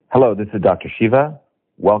Hello, this is Dr. Shiva.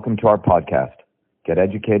 Welcome to our podcast, Get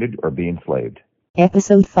Educated or Be Enslaved.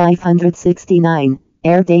 Episode 569,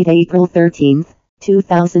 air date April 13th,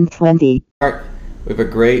 2020. We have a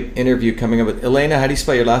great interview coming up with Elena. How do you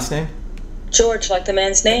spell your last name? George, like the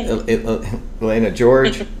man's name. Elena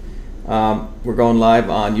George. We're going live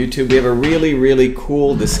on YouTube. We have a really, really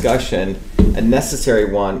cool discussion, a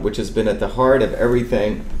necessary one, which has been at the heart of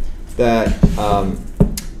everything that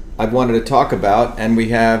I've wanted to talk about. And we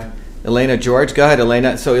have Elena George. Go ahead,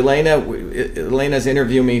 Elena. So Elena's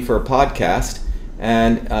interviewing me for a podcast,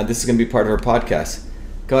 and this is going to be part of her podcast.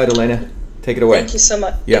 Go ahead, Elena. Take it away. Thank you so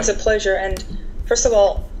much. Yeah. It's a pleasure. And first of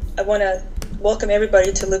all, I want to welcome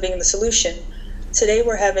everybody to Living in the Solution. Today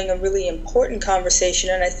we're having a really important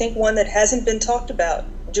conversation, and I think one that hasn't been talked about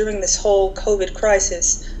during this whole COVID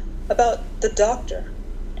crisis, about the doctor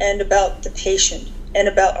and about the patient and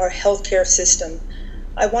about our healthcare system.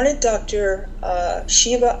 I wanted Dr.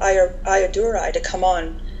 Shiva Ayyadurai to come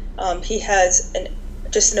on. He has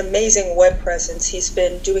just an amazing web presence. He's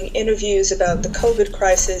been doing interviews about the COVID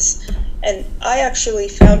crisis, and I actually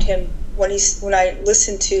found him when I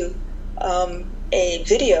listened to a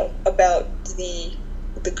video about the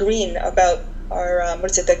green, about our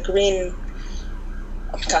the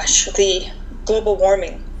global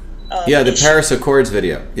warming. The Paris Accords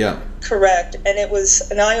video. Yeah. Correct, and it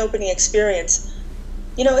was an eye-opening experience.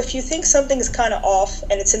 You know, if you think something's kind of off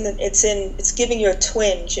and it's giving you a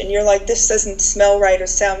twinge, and you're like, this doesn't smell right or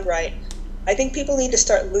sound right, I think people need to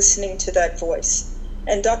start listening to that voice.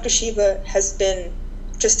 And Dr. Shiva has been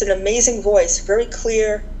just an amazing voice, very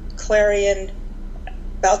clear, clarion,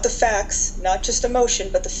 about the facts, not just emotion,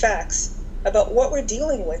 but the facts about what we're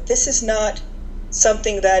dealing with. This is not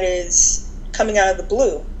something that is coming out of the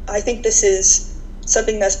blue. I think this is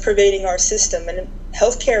something that's pervading our system, and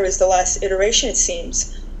healthcare is the last iteration, it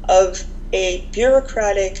seems, of a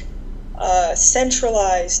bureaucratic,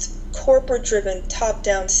 centralized, corporate-driven,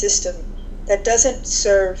 top-down system that doesn't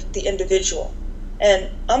serve the individual. And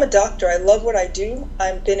I'm a doctor. I love what I do.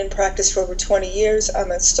 I've been in practice for over 20 years.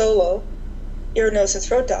 I'm a solo ear, nose, and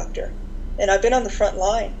throat doctor, and I've been on the front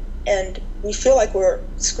line. And we feel like we're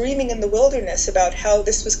screaming in the wilderness about how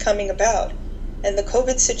this was coming about. And the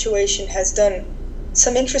COVID situation has done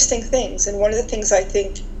some interesting things, and one of the things I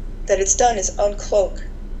think that it's done is uncloak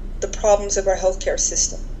the problems of our healthcare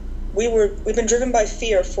system. We've been driven by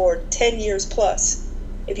fear for 10 years plus.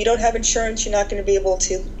 If you don't have insurance, you're not going to be able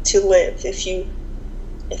to live. If you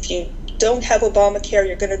don't have Obamacare,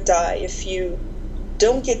 you're going to die. If you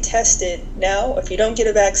don't get tested now, if you don't get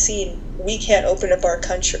a vaccine, we can't open up our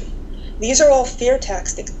country. These are all fear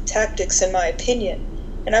tactics, in my opinion.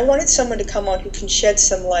 And I wanted someone to come on who can shed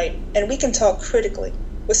some light, and we can talk critically,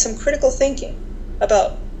 with some critical thinking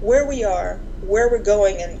about where we are, where we're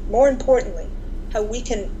going, and more importantly, how we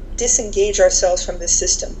can disengage ourselves from this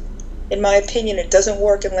system. In my opinion, it doesn't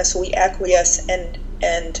work unless we acquiesce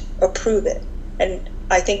and approve it. And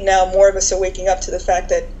I think now more of us are waking up to the fact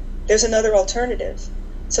that there's another alternative.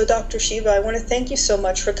 So Dr. Shiva, I want to thank you so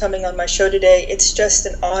much for coming on my show today. It's just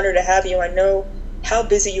an honor to have you. I know how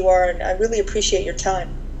busy you are, and I really appreciate your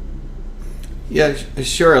time. Yeah,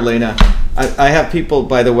 sure, Elena. I have people,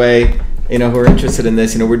 by the way, who are interested in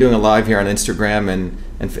this. We're doing a live here on Instagram,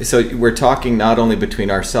 and so we're talking not only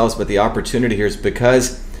between ourselves, but the opportunity here is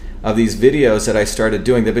because of these videos that I started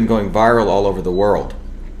doing. They've been going viral all over the world.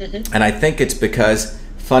 Mm-hmm. And I think it's because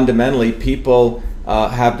fundamentally people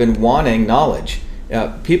have been wanting knowledge.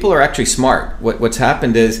 People are actually smart. What's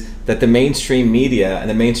happened is that the mainstream media and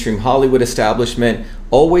the mainstream Hollywood establishment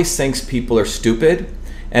always thinks people are stupid,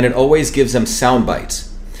 and it always gives them sound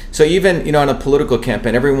bites. So even on a political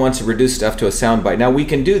campaign, everyone wants to reduce stuff to a sound bite. Now we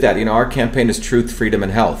can do that. Our campaign is truth, freedom,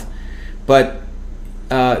 and health. But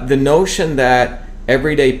the notion that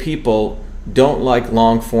everyday people don't like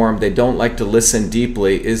long form, they don't like to listen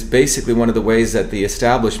deeply, is basically one of the ways that the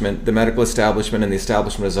establishment, the medical establishment, and the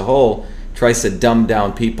establishment as a whole tries to dumb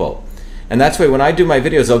down people. And that's why when I do my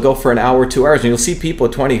videos, I'll go for an hour, 2 hours, and you'll see people,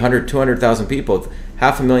 20, 100, 200,000 people,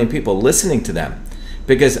 500,000 people listening to them.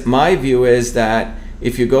 Because my view is that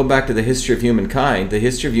if you go back to the history of humankind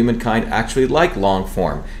actually liked long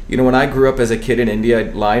form. When I grew up as a kid in India,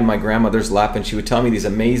 I'd lie in my grandmother's lap and she would tell me these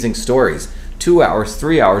amazing stories, 2 hours,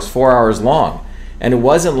 3 hours, 4 hours long. And it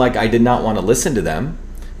wasn't like I did not want to listen to them.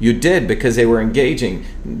 You did, because they were engaging.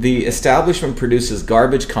 The establishment produces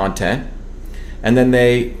garbage content, and then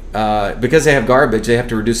they, because they have garbage, they have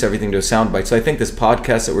to reduce everything to a soundbite. So I think this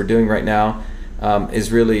podcast that we're doing right now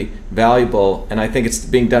is really valuable, and I think it's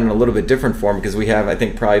being done in a little bit different form because we have, I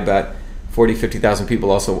think, probably about 40, 50,000 people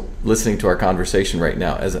also listening to our conversation right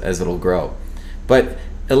now as it'll grow. But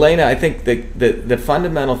Elena, I think the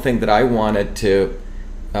fundamental thing that I wanted to,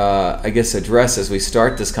 address as we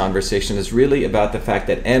start this conversation is really about the fact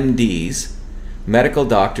that MDs, medical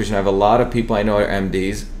doctors, and I have a lot of people I know are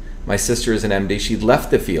MDs. My sister is an MD. She left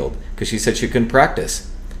the field because she said she couldn't practice.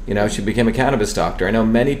 She became a cannabis doctor. I know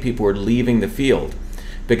many people are leaving the field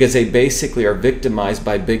because they basically are victimized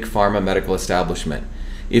by big pharma medical establishment.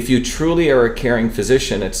 If you truly are a caring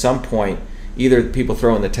physician, at some point, either people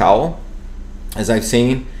throw in the towel, as I've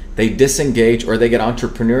seen, they disengage, or they get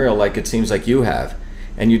entrepreneurial like it seems like you have.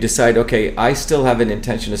 And you decide, okay, I still have an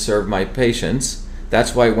intention to serve my patients.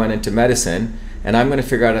 That's why I went into medicine, and I'm going to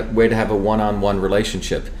figure out a way to have a one-on-one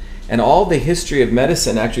relationship. And all the history of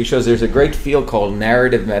medicine actually shows there's a great field called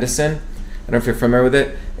narrative medicine. I don't know if you're familiar with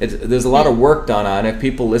it. There's a lot of work done on it.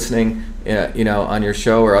 People listening, on your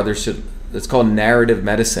show or others should. It's called narrative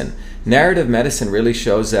medicine. Narrative medicine really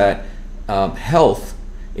shows that health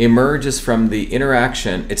emerges from the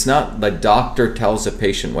interaction. It's not the doctor tells a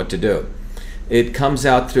patient what to do. It comes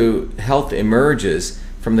out through, health emerges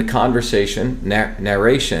from the conversation,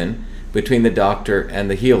 narration between the doctor and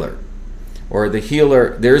the healer. Or the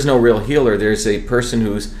healer, there's no real healer, there's a person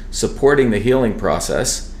who's supporting the healing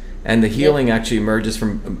process, and the healing actually emerges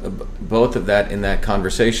from both of that in that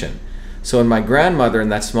conversation. So when my grandmother in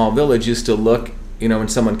that small village used to look, when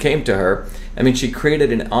someone came to her, she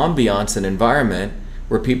created an ambiance, an environment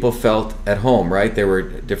where people felt at home, right? There were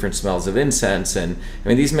different smells of incense, and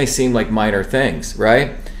these may seem like minor things,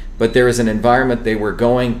 right? But there was an environment, they were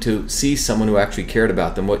going to see someone who actually cared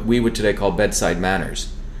about them, what we would today call bedside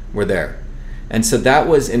manners were there. And so that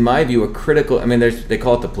was, in my view, a critical, they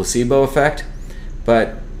call it the placebo effect,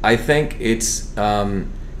 but I think it's in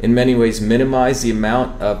many ways minimized the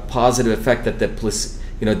amount of positive effect that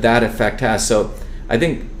that effect has. So I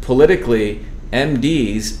think politically,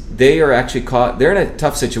 MDs, they are actually caught, they're in a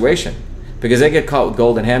tough situation because they get caught with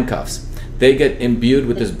golden handcuffs. They get imbued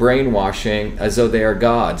with this brainwashing as though they are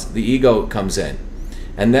gods. The ego comes in.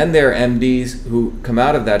 And then there are MDs who come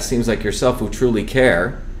out of that, seems like yourself, who truly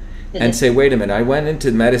care and say, wait a minute, I went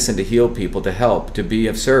into medicine to heal people, to help, to be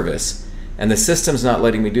of service, and the system's not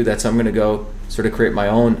letting me do that, so I'm going to go sort of create my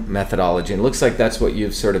own methodology. And it looks like that's what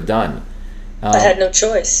you've sort of done. I had no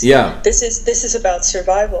choice. Yeah. This is about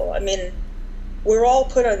survival. We're all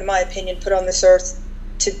in my opinion, put on this earth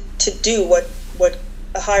to do what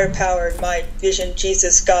a higher power, in my vision,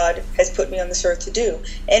 Jesus, God, has put me on this earth to do.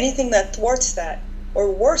 Anything that thwarts that, or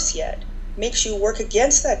worse yet, makes you work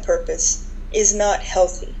against that purpose, is not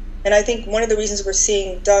healthy. And I think one of the reasons we're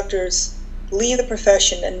seeing doctors leave the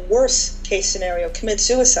profession and, worst case scenario, commit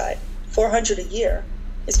suicide, 400 a year,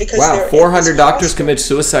 is because wow, 400 doctors commit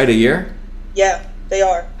suicide a year? Yeah, they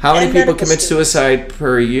are. How many people commit suicide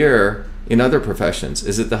per year in other professions?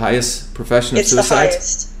 Is it the highest profession of suicide?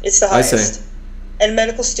 It's the highest. I see. And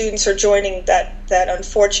medical students are joining that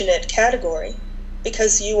unfortunate category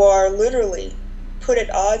because you are literally put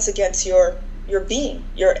at odds against your being,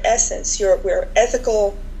 your essence, your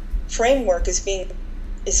ethical framework is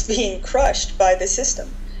being crushed by the system.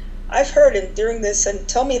 I've heard, and during this, and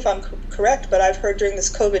tell me if I'm correct, but I've heard during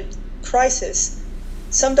this COVID crisis,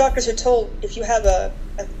 some doctors are told if you have a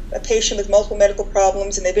patient with multiple medical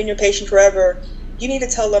problems and they've been your patient forever, you need to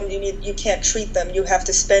tell them you can't treat them. You have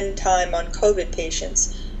to spend time on COVID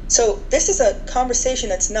patients. So this is a conversation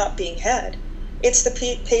that's not being had. It's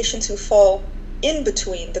the patients who fall in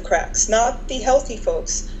between the cracks, not the healthy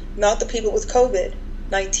folks, not the people with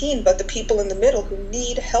COVID-19, but the people in the middle who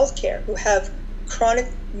need health care, who have chronic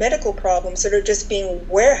medical problems that are just being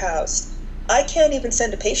warehoused. I can't even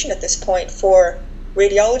send a patient at this point for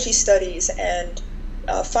radiology studies and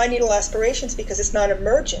fine needle aspirations because it's not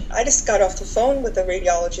emergent. I just got off the phone with a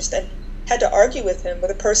radiologist and had to argue with him,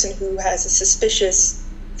 with a person who has a suspicious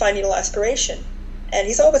fine needle aspiration. And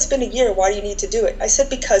he's, oh, it's been a year, why do you need to do it? I said,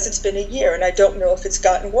 because it's been a year and I don't know if it's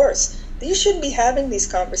gotten worse. You shouldn't be having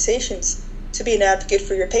these conversations to be an advocate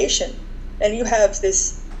for your patient. And you have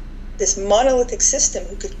this monolithic system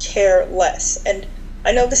who could care less. And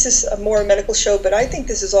I know this is a more medical show, but I think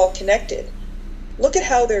this is all connected. Look at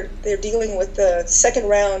how they're dealing with the second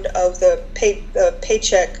round of the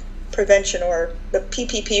paycheck prevention, or the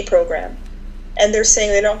PPP program. And they're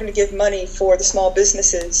saying they're not going to give money for the small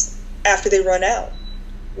businesses after they run out.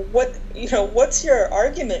 What's your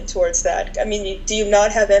argument towards that? I mean, do you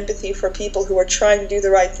not have empathy for people who are trying to do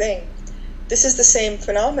the right thing? This is the same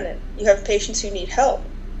phenomenon. You have patients who need help,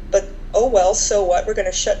 but oh well, so what? We're going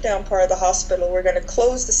to shut down part of the hospital. We're going to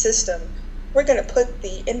close the system. We're going to put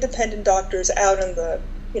the independent doctors out in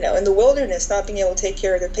the wilderness, not being able to take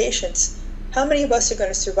care of their patients. How many of us are going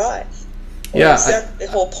to survive? Yeah, the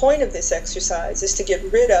whole point of this exercise is to get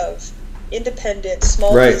rid of independent,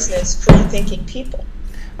 small Right. business, free-thinking people.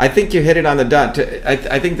 I think you hit it on the dot.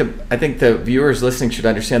 I think the viewers listening should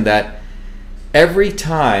understand that every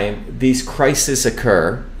time these crises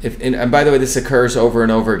occur, and by the way, this occurs over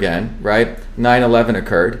and over again, right? 9/11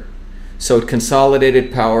 occurred, so it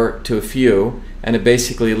consolidated power to a few, and it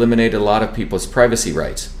basically eliminated a lot of people's privacy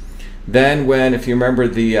rights. Then, when, if you remember,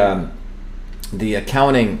 the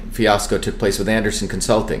accounting fiasco took place with Andersen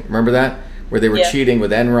Consulting, remember that? Where they were Yeah. cheating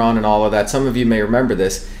with Enron and all of that. Some of you may remember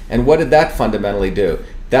this. And what did that fundamentally do?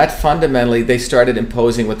 That fundamentally, they started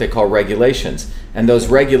imposing what they call regulations. And those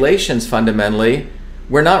regulations fundamentally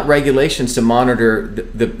were not regulations to monitor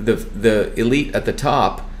the elite at the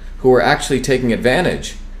top who were actually taking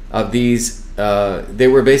advantage of these. They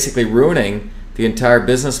were basically ruining the entire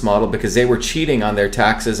business model because they were cheating on their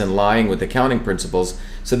taxes and lying with accounting principles.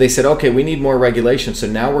 So they said, okay, we need more regulation. So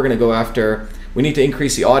now we're going to go after, we need to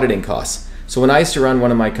increase the auditing costs. So when I used to run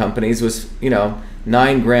one of my companies, it was,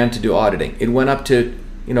 $9,000 to do auditing. It went up to,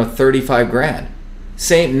 35 grand.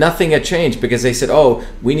 Same, nothing had changed because they said, oh,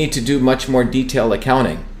 we need to do much more detailed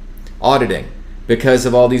accounting, auditing, because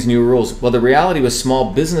of all these new rules. Well, the reality was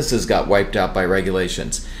small businesses got wiped out by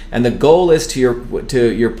regulations. And the goal is, to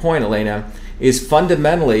your point, Elena, is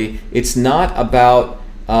fundamentally, it's not about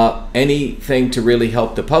anything to really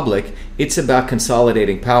help the public. It's about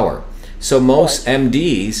consolidating power. So most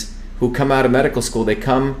MDs who come out of medical school, they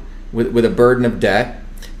come with a burden of debt.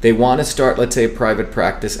 They want to start, let's say, a private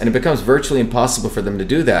practice, and it becomes virtually impossible for them to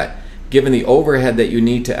do that, given the overhead that you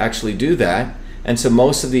need to actually do that. And so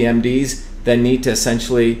most of the MDs then need to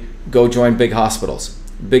essentially go join big hospitals,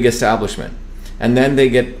 big establishment. And then they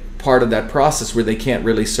get part of that process where they can't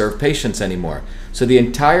really serve patients anymore. So the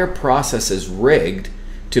entire process is rigged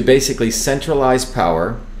to basically centralize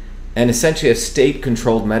power and essentially have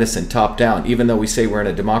state-controlled medicine top down, even though we say we're in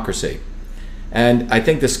a democracy. And I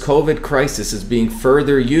think this COVID crisis is being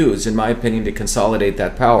further used, in my opinion, to consolidate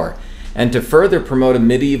that power and to further promote a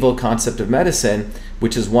medieval concept of medicine,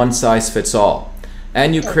 which is one size fits all.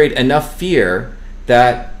 And you create enough fear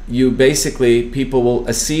that you basically, people will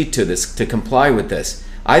accede to this, to comply with this.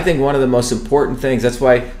 I think one of the most important things, that's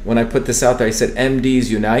why when I put this out there, I said MDs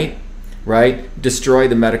unite, right? Destroy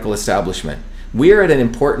the medical establishment. We are at an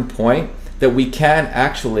important point that we can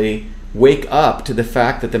actually wake up to the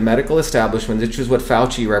fact that the medical establishment, which is what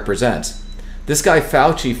Fauci represents. This guy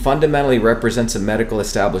Fauci fundamentally represents a medical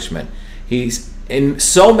establishment. He's in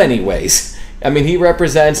so many ways. I mean, he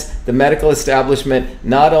represents the medical establishment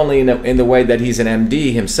not only in the way that he's an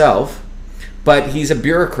MD himself, but he's a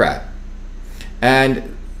bureaucrat.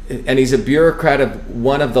 And he's a bureaucrat of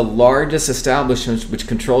one of the largest establishments which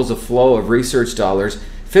controls the flow of research dollars.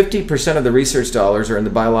 50% of the research dollars are in the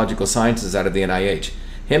biological sciences out of the NIH.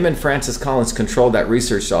 Him and Francis Collins control that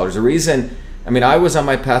research dollars. The reason, I was on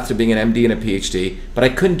my path to being an MD and a PhD, but I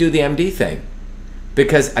couldn't do the MD thing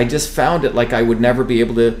because I just found it like I would never be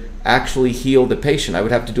able to actually heal the patient. I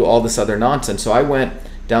would have to do all this other nonsense. So I went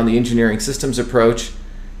down the engineering systems approach,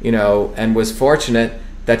 and was fortunate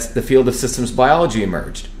that the field of systems biology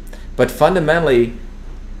emerged. But fundamentally,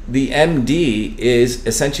 the MD is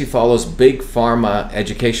essentially follows big pharma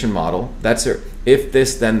education model. That's if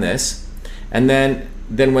this, then this. And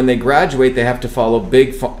then when they graduate, they have to follow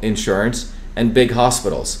big insurance and big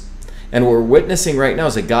hospitals. And what we're witnessing right now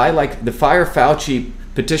is a guy like the Fire Fauci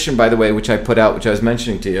petition, by the way, which I put out, which I was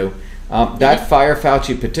mentioning to you. That Fire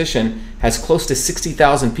Fauci petition has close to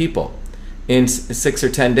 60,000 people in 6 or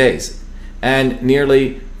 10 days. And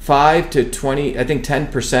nearly 5 to 20, I think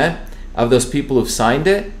 10% of those people who've signed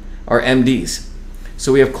it are MDs.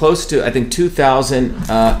 So we have close to, I think, 2,000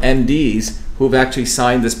 MDs who've actually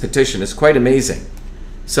signed this petition. It's quite amazing.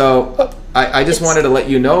 So I just wanted to let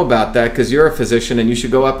you know about that because you're a physician and you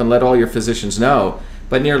should go up and let all your physicians know.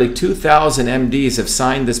 But nearly 2,000 MDs have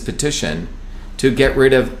signed this petition to get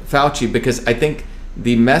rid of Fauci because I think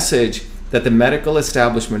the message that the medical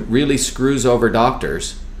establishment really screws over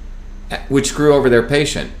doctors, which screw over their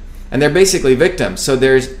patient. And they're basically victims. So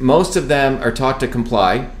most of them are taught to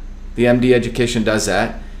comply. The MD education does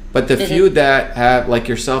that. But the few that have, like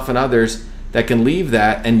yourself and others, that can leave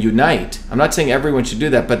that and unite. I'm not saying everyone should do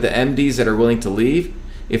that, but the MDs that are willing to leave,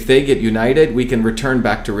 if they get united, we can return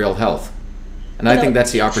back to real health. And I think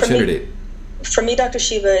that's the opportunity. For me, Dr.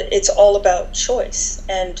 Shiva, it's all about choice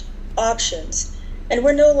and options. And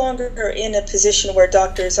we're no longer in a position where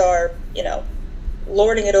doctors are,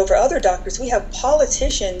 lording it over other doctors. We have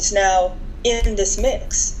politicians now in this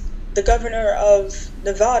mix. The governor of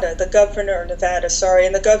Nevada, and the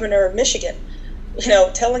governor of Michigan,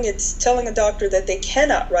 telling a doctor that they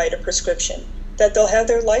cannot write a prescription, that they'll have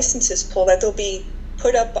their licenses pulled, that they'll be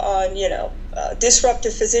put up on,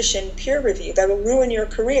 disruptive physician peer review that will ruin your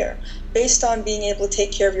career based on being able to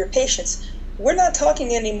take care of your patients. We're not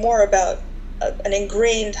talking anymore about an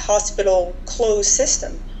ingrained hospital closed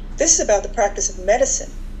system. This is about the practice of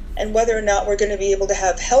medicine and whether or not we're going to be able to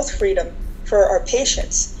have health freedom for our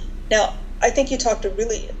patients. Now, I think you talked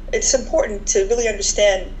it's important to really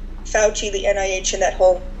understand Fauci, the NIH, and that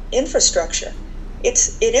whole infrastructure. It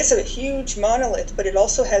is a huge monolith, but it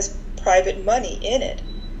also has private money in it.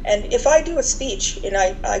 And if I do a speech and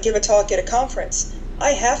I give a talk at a conference,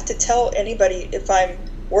 I have to tell anybody if I'm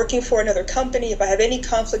working for another company, if I have any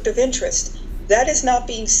conflict of interest. That is not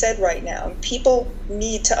being said right now. And people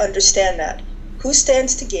need to understand that. Who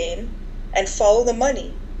stands to gain and follow the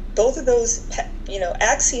money? Both of those,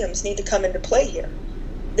 axioms need to come into play here.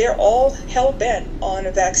 They're all hell-bent on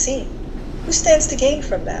a vaccine. Who stands to gain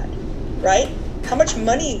from that, right? How much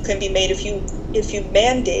money can be made if you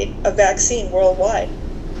mandate a vaccine worldwide?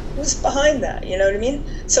 Who's behind that? You know what I mean?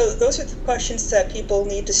 So those are the questions that people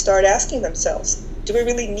need to start asking themselves. Do we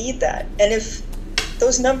really need that? And if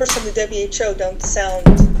those numbers from the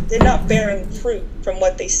WHO they're not bearing fruit from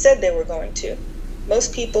what they said they were going to.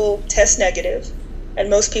 Most people test negative and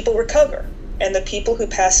most people recover. And the people who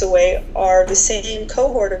pass away are the same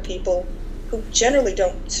cohort of people who generally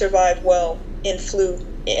don't survive well in a flu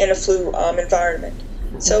environment.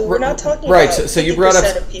 So we're not talking right. about So you brought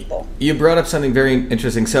up of people. You brought up something very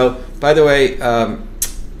interesting. So, by the way,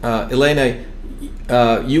 Elena,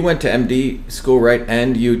 you went to MD school, right?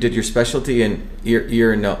 And you did your specialty in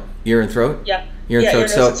ear and throat. Yeah. Ear and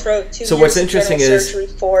throat. Nose and throat. 2 so years what's interesting is surgery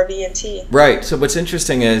for VNT. Right. So what's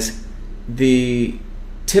interesting is the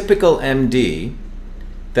typical MD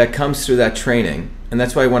that comes through that training, and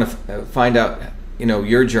that's why I want to find out,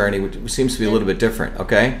 your journey, which seems to be a little bit different.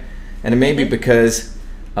 Okay, and it may be because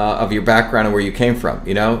of your background and where you came from,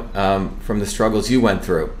 from the struggles you went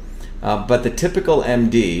through. But the typical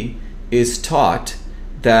MD is taught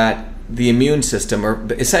that the immune system, or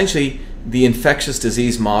essentially the infectious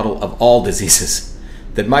disease model of all diseases,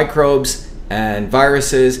 that microbes and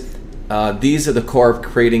viruses, these are the core of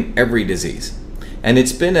creating every disease. And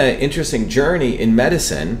it's been an interesting journey in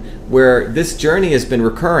medicine where this journey has been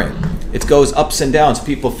recurring. It goes ups and downs.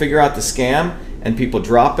 People figure out the scam and people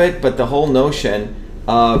drop it, but the whole notion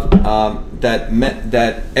of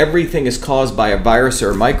that everything is caused by a virus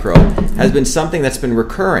or a microbe has been something that's been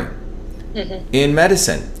recurring in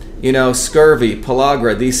medicine. Scurvy,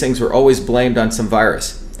 pellagra, these things were always blamed on some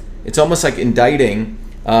virus. It's almost like indicting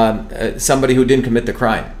somebody who didn't commit the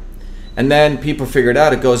crime. And then people figured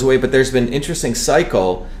out it goes away, but there's been an interesting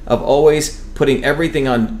cycle of always putting everything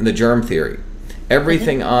on the germ theory,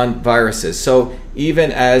 everything on viruses. So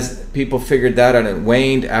even as people figured that out and it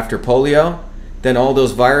waned after polio, then all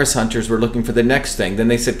those virus hunters were looking for the next thing. Then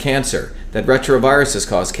they said cancer, that retroviruses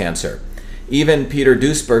cause cancer. Even Peter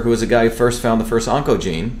Duesberg, who was the guy who first found the first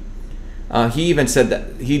oncogene, he even said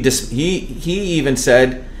that he even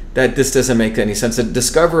said that this doesn't make any sense. The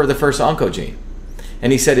discoverer of the first oncogene,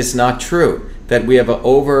 and he said it's not true that we have an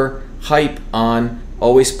over hype on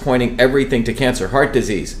always pointing everything to cancer, heart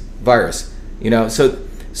disease, virus.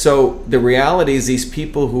 So the reality is these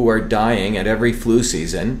people who are dying at every flu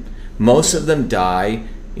season, most of them die.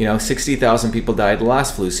 60,000 people died the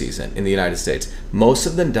last flu season in the United States. Most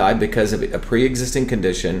of them died because of a pre-existing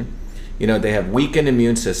condition. They have weakened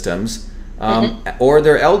immune systems, or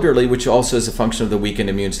they're elderly, which also is a function of the weakened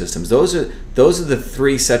immune systems. Those are the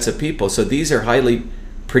three sets of people. So these are highly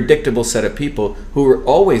predictable set of people who will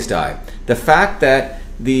always die. The fact that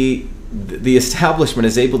the establishment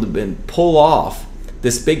is able to pull off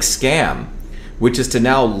this big scam, which is to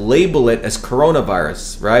now label it as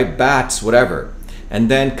coronavirus, right? Bats, whatever, and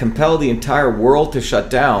then compel the entire world to shut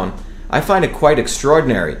down, I find it quite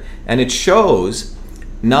extraordinary. And it shows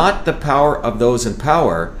not the power of those in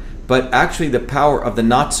power, but actually the power of the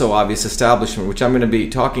not so obvious establishment, which I'm going to be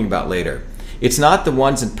talking about later. It's not the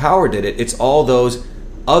ones in power did it, it's all those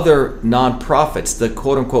other non-profits, the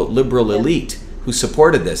quote-unquote liberal elite who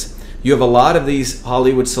supported this. You have a lot of these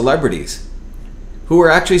Hollywood celebrities who are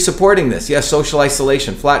actually supporting this. Yes, social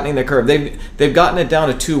isolation, flattening the curve. They've gotten it down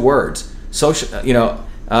to 2 words.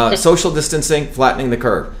 Social distancing, flattening the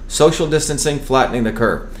curve. Social distancing, flattening the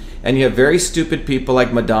curve. And you have very stupid people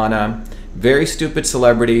like Madonna, very stupid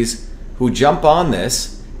celebrities who jump on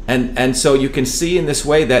this. And so you can see in this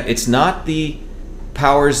way that it's not the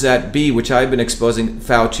powers that be, which I've been exposing,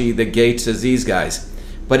 Fauci, the Gates, as these guys,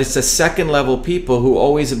 but it's the second level people who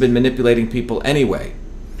always have been manipulating people anyway.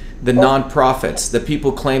 The non-profits, the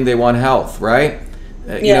people claim they want health, right?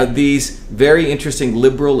 These very interesting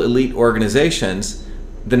liberal elite organizations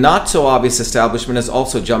the not so obvious establishment has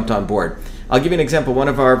also jumped on board. I'll give you an example. One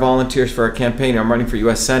of our volunteers for our campaign, I'm running for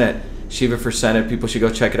U.S. Senate, Shiva for Senate, people should go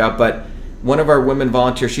check it out. But one of our women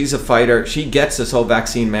volunteers, she's a fighter. She gets this whole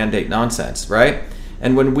vaccine mandate nonsense, right?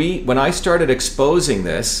 And when I started exposing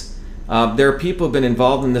this, there are people who've been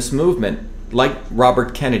involved in this movement, like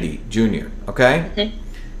Robert Kennedy Jr., okay? Mm-hmm.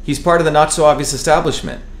 He's part of the not so obvious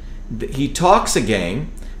establishment. He talks a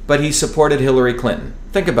game, but he supported Hillary Clinton.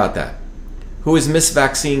 Think about that. Who is Miss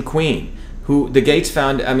Vaccine Queen? The Gates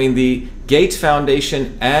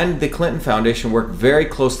Foundation and the Clinton Foundation work very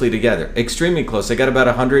closely together, extremely close. They got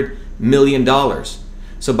about $100 million.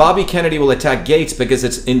 So Bobby Kennedy will attack Gates because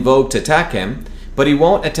it's in vogue to attack him, but he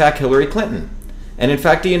won't attack Hillary Clinton. And in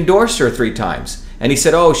fact, he endorsed her 3 times. And he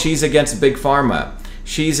said, oh, she's against Big Pharma.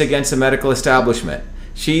 She's against the medical establishment.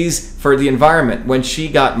 She's for the environment. When she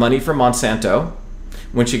got money from Monsanto,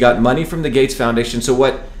 when she got money from the Gates Foundation. So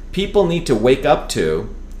what people need to wake up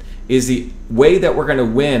to is the way that we're going to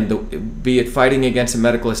win, be it fighting against the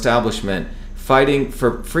medical establishment, fighting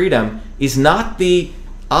for freedom, is not the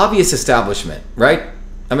obvious establishment, right?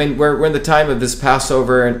 I mean, we're in the time of this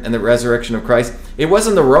Passover and the resurrection of Christ. It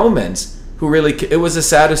wasn't the Romans who really, it was the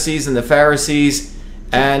Sadducees and the Pharisees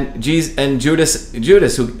and Judas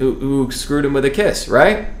who screwed him with a kiss,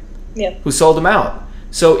 right? Yeah. Who sold him out.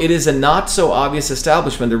 So it is a not so obvious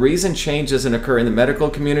establishment. The reason change doesn't occur in the medical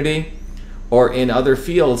community or in other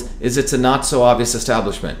fields is it's a not so obvious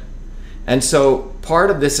establishment. And so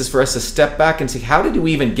part of this is for us to step back and see, how did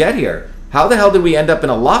we even get here? How the hell did we end up in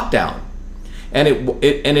a lockdown? And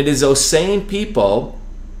it is those same people.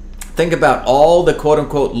 Think about all the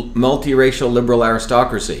quote-unquote multiracial liberal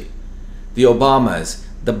aristocracy. The Obamas,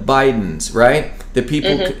 the Bidens, right? The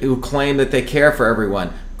people who claim that they care for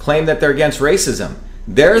everyone, claim that they're against racism.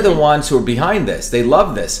 They're the ones who are behind this. They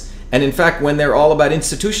love this. And in fact, when they're all about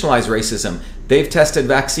institutionalized racism, they've tested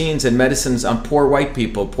vaccines and medicines on poor white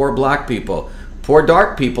people, poor black people, poor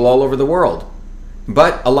dark people all over the world.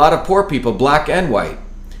 But a lot of poor people, black and white.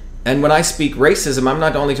 And when I speak racism, I'm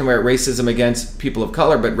not only talking about racism against people of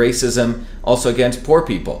color, but racism also against poor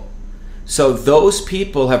people. So those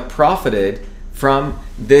people have profited from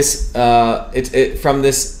this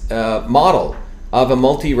model of a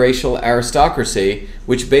multiracial aristocracy,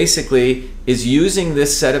 which basically is using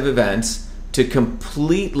this set of events to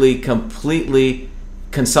completely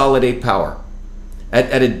consolidate power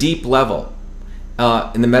at a deep level.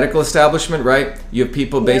 In the medical establishment, right, you have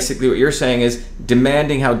people basically, what you're saying is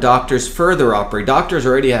demanding how doctors further operate. Doctors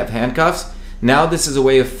already have handcuffs. Now this is a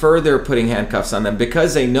way of further putting handcuffs on them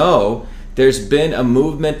because they know there's been a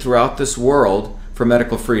movement throughout this world for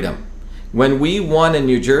medical freedom. When we won in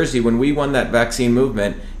New Jersey, when we won that vaccine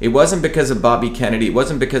movement, it wasn't because of Bobby Kennedy. It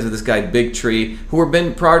wasn't because of this guy Big Tree, who had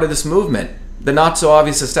been part of this movement, the not so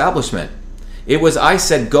obvious establishment. It was, I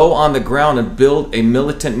said, go on the ground and build a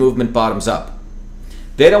militant movement bottoms up.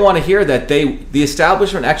 They don't want to hear that. The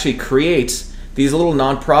establishment actually creates these little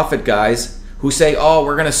nonprofit guys who say, oh,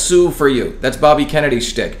 we're going to sue for you. That's Bobby Kennedy's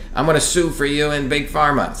shtick. I'm going to sue for you in Big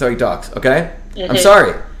Pharma. That's how he talks, okay? I'm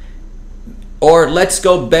sorry. Or let's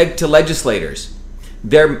go beg to legislators.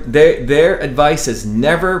 Their advice has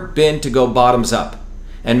never been to go bottoms up.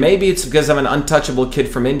 And maybe it's because I'm an untouchable kid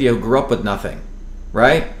from India who grew up with nothing,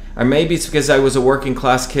 right? Or maybe it's because I was a working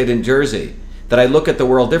class kid in Jersey, that I look at the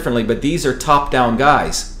world differently, but these are top-down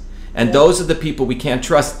guys. And those are the people we can't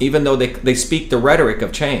trust, even though they speak the rhetoric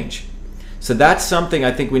of change. So that's something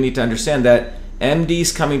I think we need to understand, that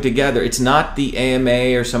MDs coming together, it's not the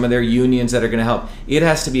AMA or some of their unions that are going to help. It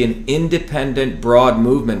has to be an independent, broad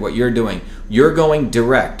movement, what you're doing. You're going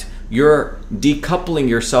direct. You're decoupling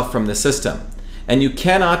yourself from the system. And you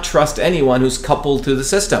cannot trust anyone who's coupled to the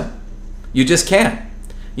system. You just can't.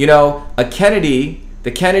 You know, the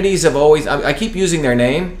Kennedys have always, I keep using their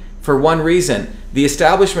name for one reason. The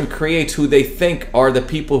establishment creates who they think are the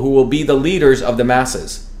people who will be the leaders of the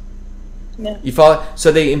masses. Yeah. You follow?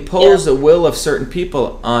 So they impose the will of certain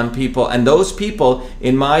people on people, and those people,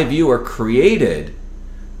 in my view, are created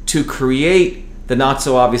to create the not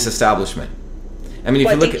so obvious establishment. I mean,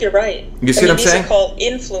 if you look, you're right. You see what I'm saying? These are called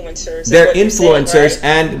influencers. They're influencers,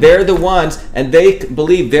 saying, right? And they're the ones, and they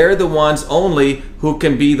believe they're the ones only who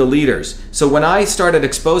can be the leaders. So when I started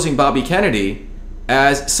exposing Bobby Kennedy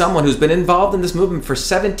as someone who's been involved in this movement for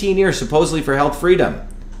 17 years, supposedly for health freedom,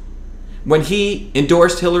 when he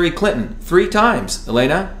endorsed Hillary Clinton 3 times,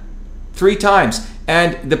 Elena, 3 times,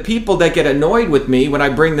 and the people that get annoyed with me when I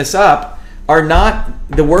bring this up are not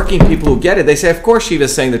the working people who get it. They say, of course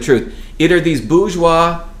Shiva's saying the truth. It are these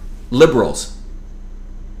bourgeois liberals,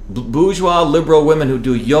 bourgeois liberal women who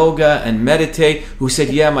do yoga and meditate, who said,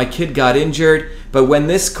 yeah, my kid got injured, But when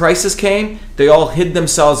this crisis came, they all hid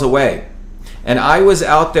themselves away. And I was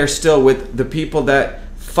out there still with the people that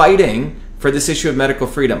fighting for this issue of medical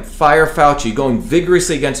freedom. Fire Fauci, going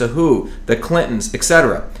vigorously against the WHO, the Clintons,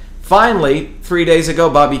 etc. Finally, 3 days ago,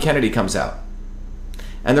 Bobby Kennedy comes out.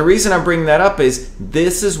 And the reason I'm bringing that up is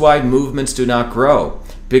this is why movements do not grow.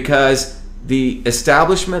 Because the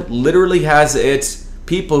establishment literally has its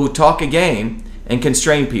people who talk a game and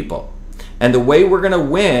constrain people. And the way we're going to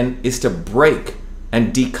win is to break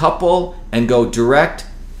and decouple and go direct,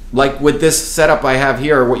 like with this setup I have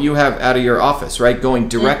here, or what you have out of your office, right? Going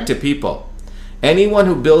direct to people. Anyone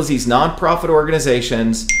who builds these nonprofit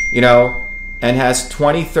organizations, and has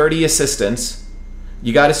 20, 30 assistants,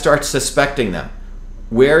 you got to start suspecting them.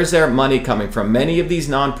 Where is their money coming from? Many of these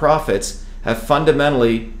nonprofits have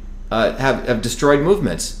fundamentally have destroyed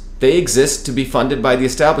movements. They exist to be funded by the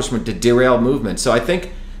establishment to derail movements. So I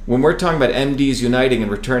think when we're talking about MDs uniting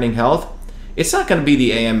and returning health, it's not going to be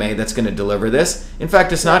the AMA that's going to deliver this. In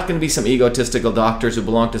fact, it's not going to be some egotistical doctors who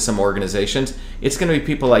belong to some organizations. It's going to be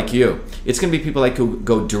people like you. It's going to be people like who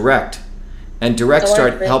go direct and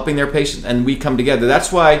start helping their patients, and we come together.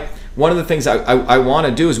 That's why one of the things I want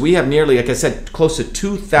to do is we have nearly, like I said, close to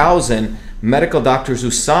 2,000 medical doctors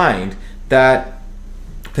who signed that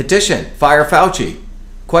petition, Fire Fauci.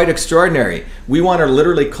 Quite extraordinary. We want to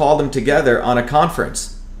literally call them together on a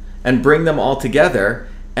conference and bring them all together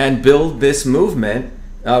and build this movement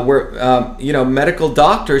where medical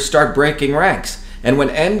doctors start breaking ranks. And when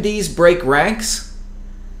MDs break ranks,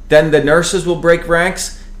 then the nurses will break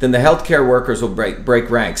ranks, then the healthcare workers will break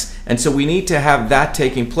ranks. And so we need to have that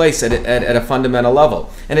taking place at a fundamental level.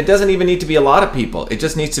 And it doesn't even need to be a lot of people. It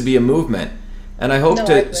just needs to be a movement. And I hope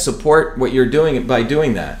to support what you're doing by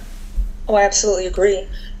doing that. Oh, I absolutely agree.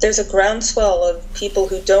 There's a groundswell of people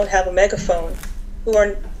who don't have a megaphone, who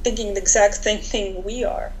are thinking the exact same thing we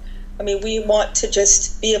are. I mean, we want to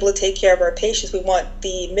just be able to take care of our patients. We want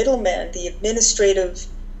the middleman, the administrative,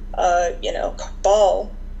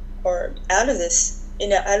 cabal, or out of this,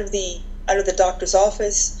 out of the doctor's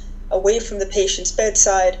office, away from the patient's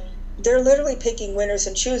bedside. They're literally picking winners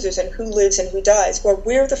and choosers and who lives and who dies. Well,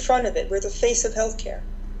 we're the front of it. We're the face of healthcare.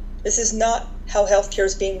 This is not how healthcare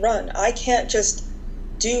is being run. I can't just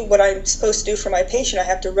do what I'm supposed to do for my patient. I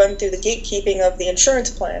have to run through the gatekeeping of the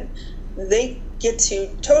insurance plan. They get to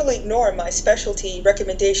totally ignore my specialty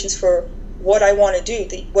recommendations for what I want to do.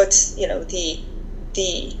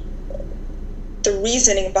 The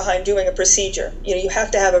reasoning behind doing a procedure. You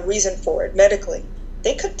have to have a reason for it medically.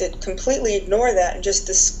 They could completely ignore that and just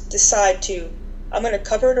decide I'm going to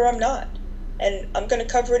cover it or I'm not. And I'm going to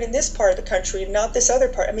cover it in this part of the country and not this other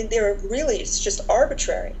part. I mean, it's just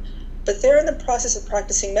arbitrary. But they're in the process of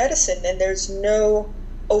practicing medicine, and there's no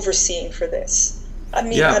overseeing for this. I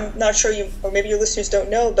mean, I'm not sure you, or maybe your listeners don't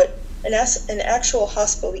know, but an actual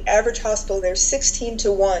hospital, the average hospital, there's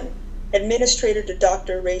 16-to-1 administrator to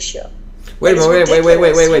doctor ratio. Wait.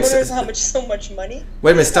 How much so much money?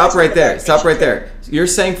 Wait a minute, stop right there. You're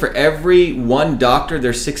saying for every one doctor,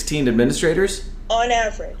 there's 16 administrators? On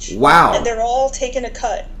average. Wow. And they're all taking a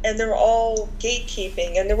cut, and they're all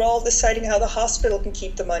gatekeeping, and they're all deciding how the hospital can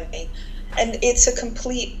keep the money. And it's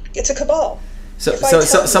a cabal. So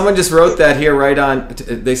someone just wrote that here right on,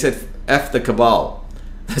 they said, F the cabal.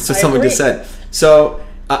 That's what someone just said. So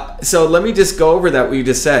let me just go over that what you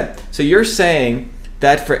just said. So you're saying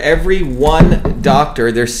that for every one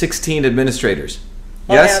doctor, there's 16 administrators.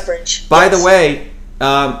 Yes? On average. By the way,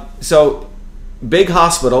 so big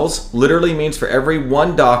hospitals literally means for every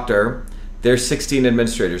one doctor, there's 16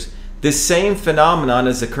 administrators. This same phenomenon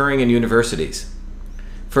is occurring in universities.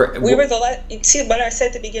 We were the last. See, when I said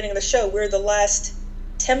at the beginning of the show, we're the last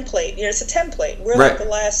template. It's a template. We're like the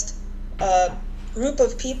last group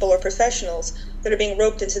of people or professionals that are being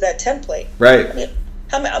roped into that template. Right. I mean,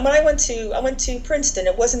 when I went to Princeton,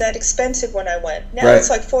 it wasn't that expensive when I went. Now it's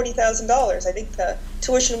like $40,000. I think the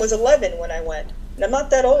tuition was $11,000 when I went, and I'm not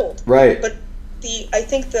that old. Right. But I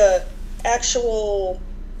think the actual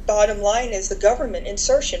bottom line is the government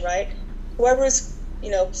insertion, right? Whoever's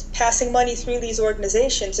passing money through these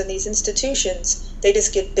organizations and these institutions, they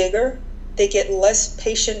just get bigger, they get less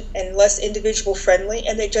patient and less individual friendly,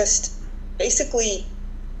 and they just basically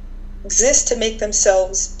exist to make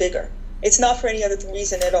themselves bigger. It's not for any other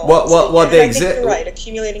reason at all. Well, they exist. I think you're right,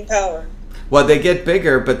 accumulating power. Well, they get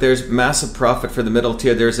bigger, but there's massive profit for the middle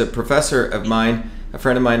tier. There's a professor of mine, a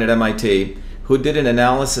friend of mine at MIT, who did an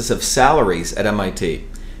analysis of salaries at MIT.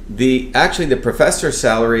 The professor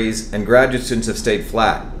salaries and graduate students have stayed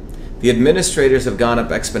flat. The administrators have gone up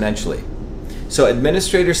exponentially. So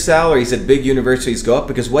administrator salaries at big universities go up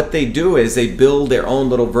because what they do is they build their own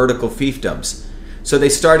little vertical fiefdoms. So they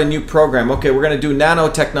start a new program. Okay, we're going to do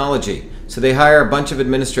nanotechnology. So they hire a bunch of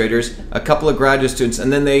administrators, a couple of graduate students,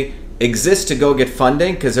 and then they exist to go get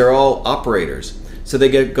funding because they're all operators. So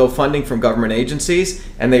they go funding from government agencies,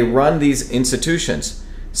 and they run these institutions.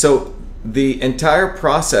 So the entire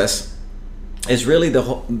process is really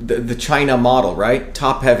the China model, right?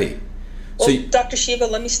 Top heavy. Well, So Dr. Shiva,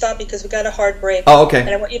 let me stop because we got a hard break. oh, okay. And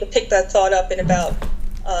I want you to pick that thought up in about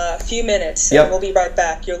a few minutes. Yep. And we'll be right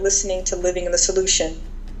back. You're listening to Living in the Solution.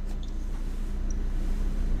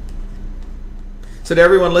 So to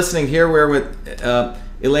everyone listening here, we're with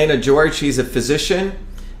Elena George. She's a physician,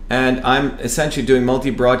 and I'm essentially doing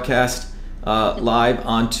multi-broadcast live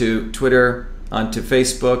onto Twitter, onto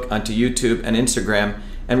Facebook, onto YouTube, and Instagram.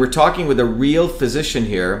 And we're talking with a real physician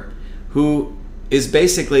here who is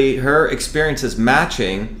basically, her experience is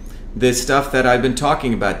matching the stuff that I've been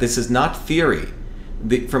talking about. This is not theory.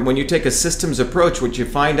 From when you take a systems approach, what you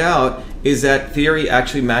find out is that theory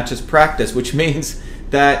actually matches practice, which means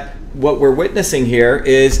that what we're witnessing here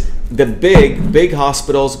is the big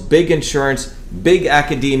hospitals, big insurance, big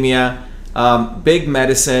academia, big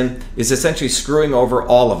medicine is essentially screwing over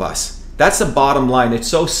all of us. That's the bottom line. It's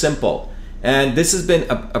so simple. And this has been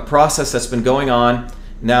a process that's been going on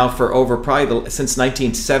now for over probably since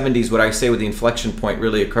 1970s, what I say with the inflection point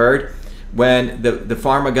really occurred, when the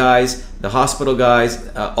pharma guys, the hospital guys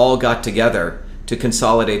all got together to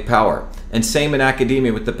consolidate power. And same in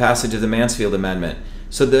academia with the passage of the Mansfield Amendment.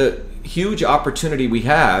 So the huge opportunity we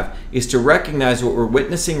have is to recognize what we're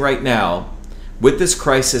witnessing right now with this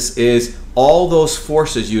crisis is all those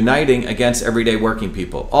forces uniting against everyday working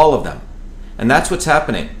people, all of them. And that's what's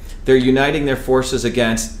happening. They're uniting their forces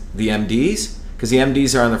against the MDs, because the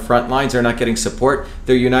MDs are on the front lines, they're not getting support.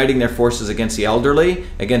 They're uniting their forces against the elderly,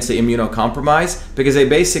 against the immunocompromised, because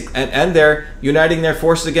and they're uniting their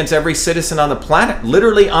forces against every citizen on the planet,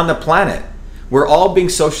 literally on the planet. We're all being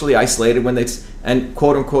socially isolated and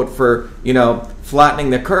quote unquote for, flattening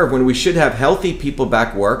the curve when we should have healthy people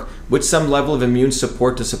back work with some level of immune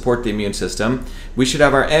support to support the immune system. We should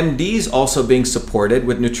have our MDs also being supported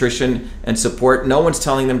with nutrition and support. No one's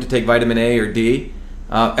telling them to take vitamin A or D.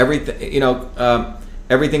 Everything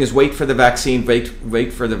is wait for the vaccine,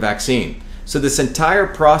 wait for the vaccine. So this entire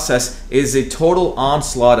process is a total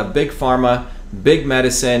onslaught of big pharma, big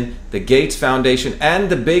medicine, the Gates Foundation, and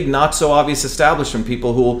the big not so obvious establishment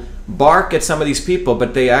people who will bark at some of these people,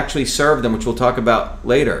 but they actually serve them, which we'll talk about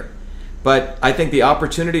later. But I think the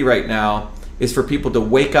opportunity right now is for people to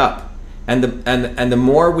wake up, and the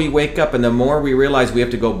more we wake up and the more we realize we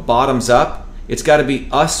have to go bottoms up, it's got to be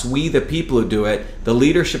us, we the people who do it. The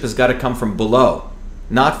leadership has got to come from below,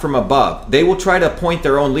 not from above. They will try to appoint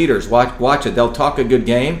their own leaders. Watch it. They'll talk a good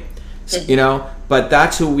game, but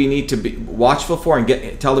that's who we need to be watchful for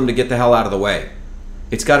and tell them to get the hell out of the way.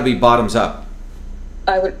 It's got to be bottoms up.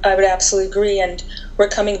 I would absolutely agree, and we're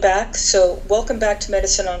coming back. So welcome back to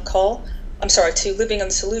Medicine on Call. To Living on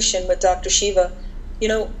the Solution with Dr. Shiva.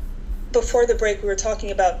 Before the break, we were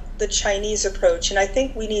talking about the Chinese approach, and I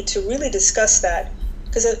think we need to really discuss that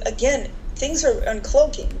because, again, things are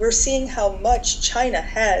uncloaking. We're seeing how much China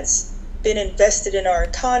has been invested in our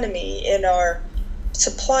economy, in our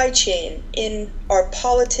supply chain, in our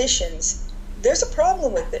politicians. There's a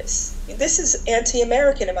problem with this. This is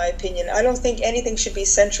anti-American, in my opinion. I don't think anything should be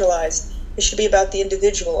centralized. It should be about the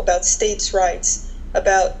individual, about states' rights,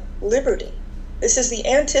 about liberty. This is the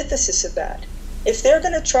antithesis of that. If they're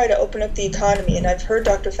going to try to open up the economy, and I've heard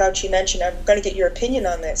Dr. Fauci mention, I'm going to get your opinion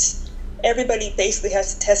on this, everybody basically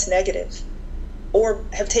has to test negative or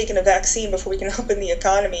have taken a vaccine before we can open the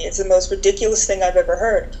economy. It's the most ridiculous thing I've ever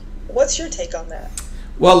heard. What's your take on that?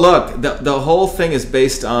 Well, look, the whole thing is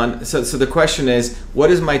based on, so the question is, what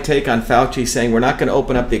is my take on Fauci saying we're not going to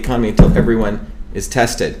open up the economy until everyone is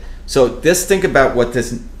tested? So just think about what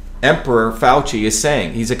this Emperor Fauci is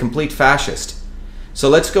saying. He's a complete fascist. So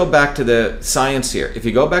let's go back to the science here. If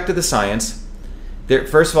you go back to the science,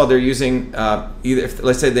 first of all, they're using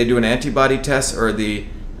let's say they do an antibody test or the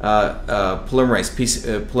polymerase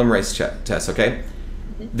test, okay?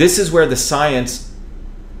 This is where the science,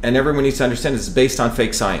 and everyone needs to understand this, is based on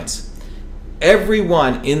fake science.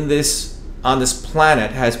 Everyone on this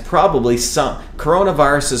planet has probably some,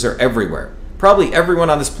 coronaviruses are everywhere. Probably everyone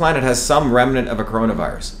on this planet has some remnant of a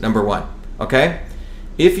coronavirus, number one, okay?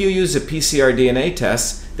 If you use a PCR DNA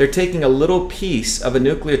test, they're taking a little piece of a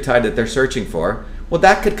nucleotide that they're searching for. Well,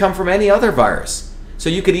 that could come from any other virus. So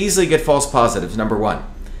you could easily get false positives, number one.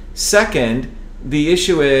 Second, the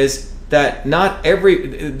issue is that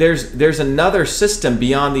there's another system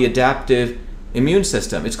beyond the adaptive immune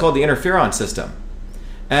system. It's called the interferon system.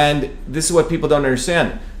 And this is what people don't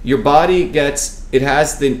understand. Your body gets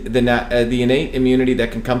the innate immunity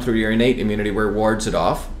that can come through your innate immunity where it wards it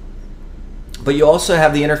off. But you also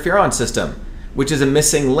have the interferon system, which is a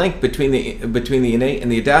missing link between the innate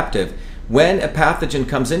and the adaptive. When a pathogen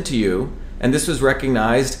comes into you, and this was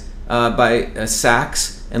recognized by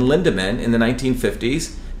Sachs and Lindemann in the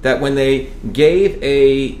 1950s, that when they gave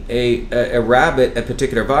a rabbit a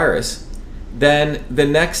particular virus, then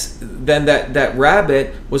that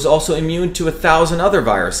rabbit was also immune to 1,000 other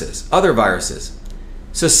viruses.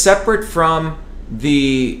 So separate from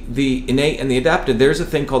the innate and the adaptive, there's a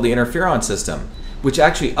thing called the interferon system, which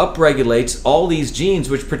actually upregulates all these genes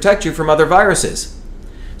which protect you from other viruses.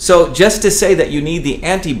 So just to say that you need the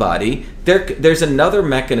antibody, there's another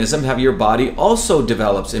mechanism how your body also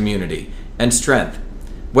develops immunity and strength,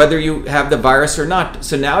 whether you have the virus or not.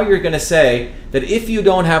 So now you're going to say that if you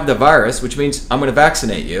don't have the virus, which means I'm going to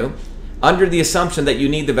vaccinate you, under the assumption that you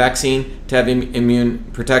need the vaccine to have immune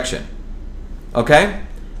protection. Okay?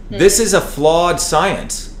 This is a flawed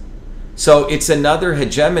science. So it's another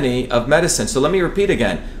hegemony of medicine. So let me repeat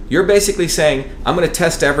again. You're basically saying, I'm going to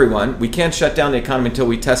test everyone. We can't shut down the economy until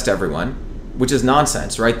we test everyone, which is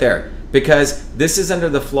nonsense right there. Because this is under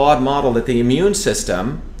the flawed model that the immune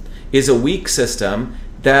system is a weak system,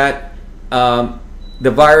 that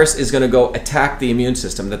the virus is going to go attack the immune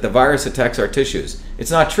system, that the virus attacks our tissues.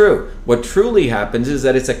 It's not true. What truly happens is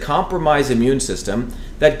that it's a compromised immune system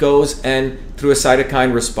that goes and, through a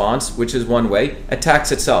cytokine response, which is one way,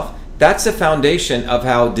 attacks itself. That's the foundation of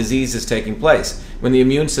how disease is taking place, when the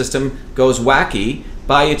immune system goes wacky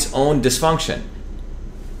by its own dysfunction.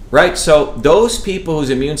 Right? So those people whose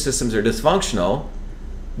immune systems are dysfunctional,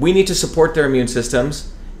 we need to support their immune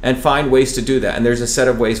systems and find ways to do that. And there's a set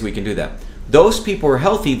of ways we can do that. Those people who are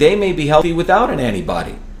healthy, they may be healthy without an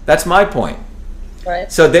antibody. That's my point.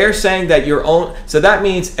 Right. So they're saying that so that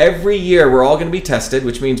means every year we're all going to be tested,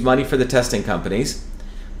 which means money for the testing companies.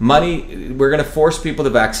 Money, we're going to force people to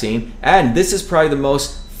vaccine. And this is probably the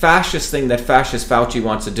most fascist thing that fascist Fauci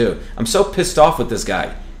wants to do. I'm so pissed off with this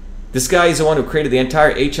guy. This guy is the one who created the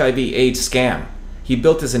entire HIV/AIDS scam. He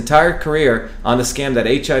built his entire career on the scam that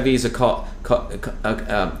HIV is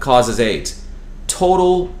causes AIDS.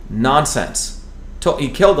 Total nonsense. He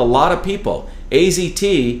killed a lot of people.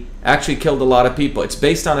 AZT actually killed a lot of people. It's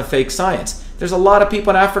based on a fake science. There's a lot of people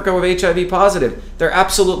in Africa with HIV positive. They're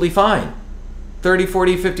absolutely fine. 30,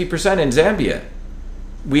 40, 50% in Zambia.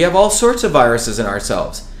 We have all sorts of viruses in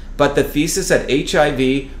ourselves. But the thesis that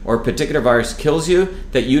HIV or a particular virus kills you,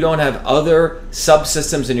 that you don't have other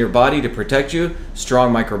subsystems in your body to protect you,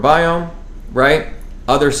 strong microbiome, right?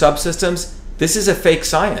 Other subsystems, this is a fake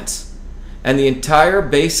science. And the entire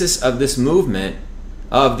basis of this movement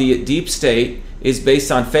of the deep state is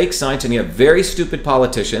based on fake science, and you have very stupid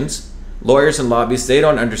politicians, lawyers and lobbyists, they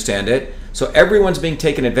don't understand it. So everyone's being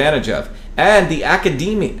taken advantage of. And the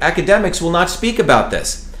academics will not speak about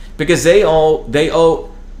this because they owe,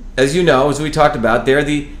 as you know, as we talked about, they're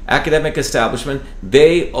the academic establishment.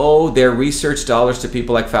 They owe their research dollars to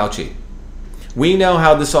people like Fauci. We know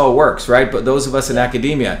how this all works, right? But those of us in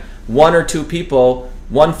academia, one or two people,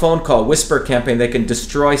 one phone call, whisper campaign, they can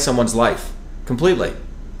destroy someone's life completely.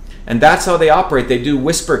 And that's how they operate. They do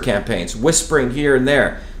whisper campaigns, whispering here and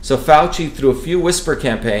there. So Fauci, through a few whisper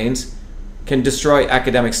campaigns, can destroy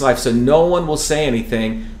academics' life. So no one will say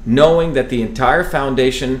anything, knowing that the entire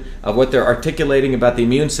foundation of what they're articulating about the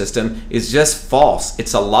immune system is just false.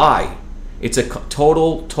 It's a lie. It's a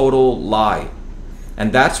total lie.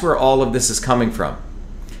 And that's where all of this is coming from.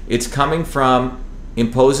 It's coming from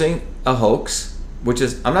imposing a hoax, which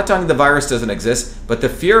is, I'm not talking the virus doesn't exist, but the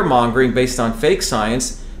fear-mongering based on fake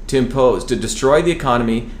science to impose, to destroy the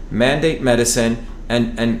economy, mandate medicine,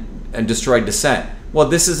 and destroy dissent. Well,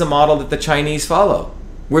 this is a model that the Chinese follow.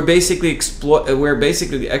 We're basically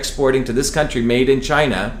exporting to this country, made in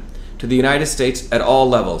China, to the United States at all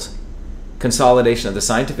levels. Consolidation of the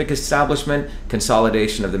scientific establishment,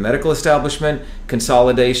 consolidation of the medical establishment,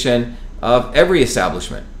 consolidation of every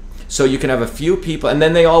establishment. So you can have a few people, and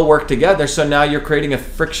then they all work together. So now you're creating a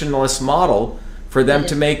frictionless model for them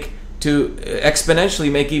to exponentially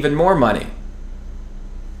make even more money.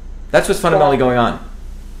 That's what's fundamentally going on.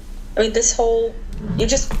 I mean, you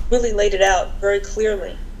just really laid it out very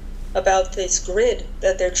clearly about this grid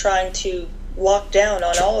that they're trying to lock down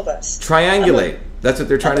on all of us. Triangulate. That's what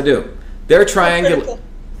they're trying to do. Their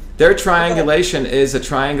triangulation is a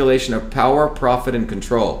triangulation of power, profit, and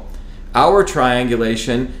control. Our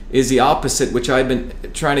triangulation is the opposite, which I've been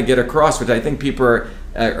trying to get across, which I think people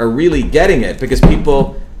are really getting it because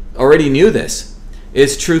people already knew this,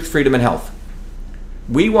 is truth, freedom, and health.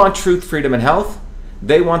 We want truth, freedom, and health.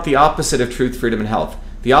 They want the opposite of truth, freedom, and health.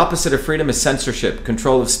 The opposite of freedom is censorship,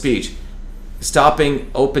 control of speech. stopping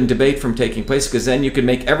open debate from taking place, because then you can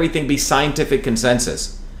make everything be scientific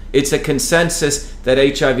consensus. It's a consensus that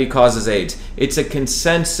HIV causes AIDS. It's a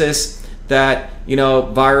consensus that,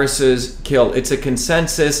 viruses kill. It's a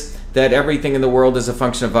consensus that everything in the world is a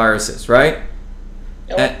function of viruses, right?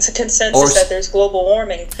 It's a consensus that there's global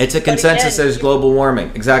warming. It's a consensus that there's global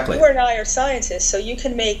warming. Exactly. You and I are scientists, so you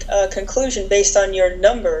can make a conclusion based on your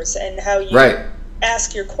numbers and how you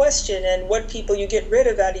ask your question and what people you get rid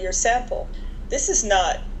of out of your sample. This is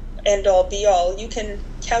not end-all, be-all. You can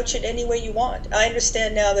couch it any way you want. I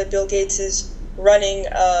understand now that Bill Gates is running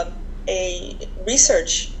a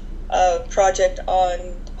research project on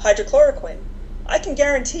hydrochloroquine. I can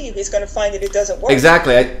guarantee you he's going to find that it doesn't work.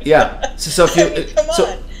 Exactly.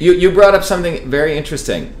 So you brought up something very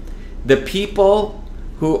interesting. The people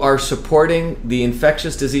who are supporting the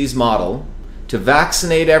infectious disease model to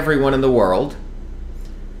vaccinate everyone in the world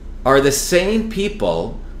are the same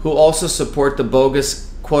people who also support the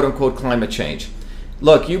bogus quote-unquote climate change.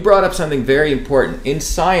 Look, you brought up something very important. In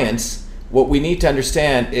science, what we need to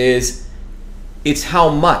understand is it's how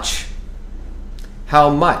much. How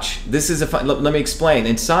much? This is let me explain.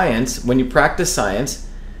 In science, when you practice science,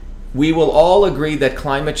 we will all agree that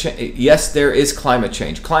climate change, yes, there is climate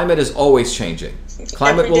change. Climate is always changing.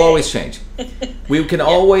 Climate will always change. We can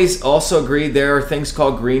always also agree there are things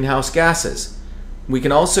called greenhouse gases. We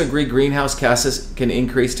can also agree greenhouse gases can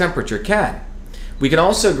increase temperature. We can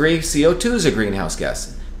also agree CO2 is a greenhouse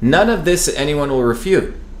gas. None of this anyone will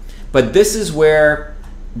refute. But this is where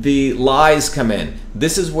the lies come in.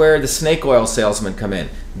 This is where the snake oil salesmen come in.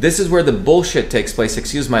 This is where the bullshit takes place.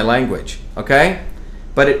 Excuse my language, okay?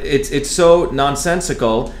 But it's so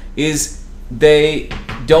nonsensical is they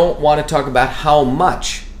don't want to talk about how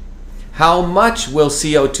much. How much will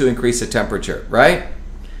CO2 increase the temperature, right?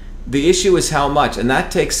 The issue is how much, and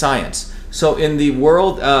that takes science. So in the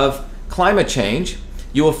world of climate change,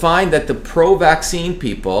 you will find that the pro-vaccine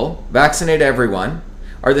people, vaccinate everyone,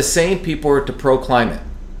 are the same people who are to pro-climate.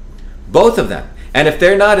 Both of them. And if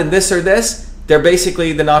they're not in this or this, they're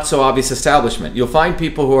basically the not so obvious establishment. You'll find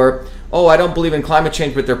people who are, I don't believe in climate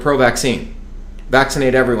change, but they're pro-vaccine.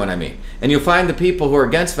 Vaccinate everyone, I mean. And you'll find the people who are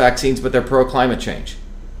against vaccines, but they're pro-climate change.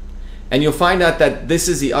 And you'll find out that this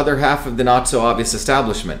is the other half of the not so obvious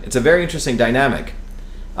establishment. It's a very interesting dynamic.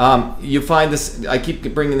 You find this, I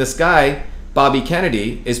keep bringing this guy, Bobby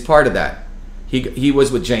Kennedy, is part of that. He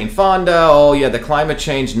was with Jane Fonda, the climate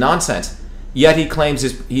change nonsense. Yet he claims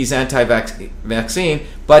he's anti-vaccine,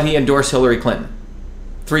 but he endorsed Hillary Clinton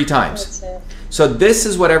 3 times. So this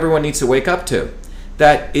is what everyone needs to wake up to,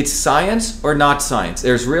 that it's science or not science.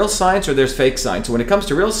 There's real science or there's fake science. So when it comes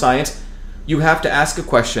to real science, you have to ask a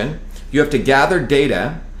question, you have to gather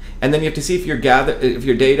data, and then you have to see if your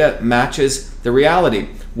data matches the reality.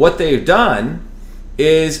 What they've done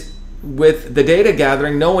is, with the data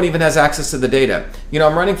gathering, no one even has access to the data.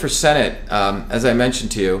 I'm running for Senate, as I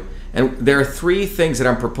mentioned to you, and there are 3 things that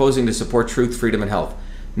I'm proposing to support truth, freedom, and health.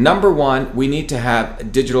 Number 1, we need to have a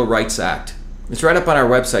Digital Rights Act. It's right up on our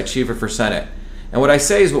website, Shiva for Senate. And what I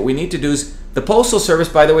say is what we need to do is, the Postal Service,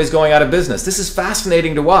 by the way, is going out of business. This is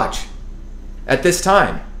fascinating to watch at this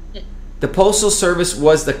time. The Postal Service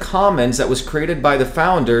was the commons that was created by the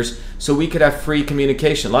founders so we could have free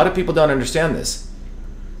communication. A lot of people don't understand this.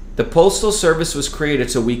 The Postal Service was created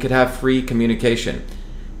so we could have free communication.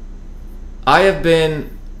 I have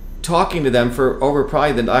been talking to them for over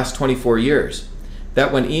probably the last 24 years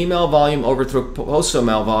that when email volume overtook postal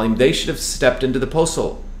mail volume, they should have stepped into the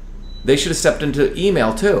postal. They should have stepped into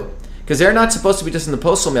email too, because they're not supposed to be just in the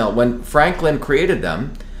postal mail. When Franklin created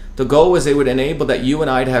them, the goal was they would enable that you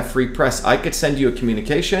and I to have free press. I could send you a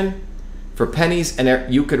communication for pennies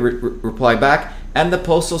and you could reply back. And the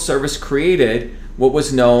Postal Service created what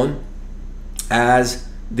was known as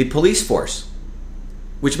the police force,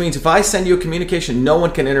 which means if I send you a communication, no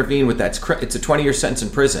one can intervene with that. It's a 20-year sentence in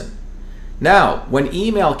prison. Now, when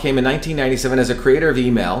email came in 1997 as a creator of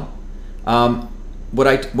email, what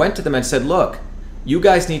I went to them and said, look, you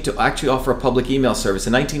guys need to actually offer a public email service.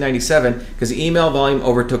 In 1997, because email volume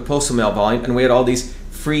overtook postal mail volume, and we had all these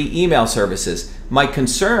free email services. My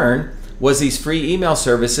concern was these free email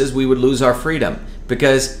services, we would lose our freedom,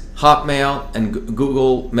 because Hotmail and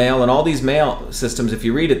Google Mail and all these mail systems, if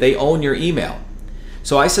you read it, they own your email.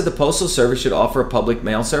 So I said the Postal Service should offer a public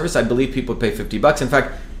mail service. I believe people would pay $50. In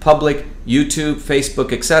fact, public, YouTube,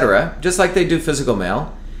 Facebook, etc., just like they do physical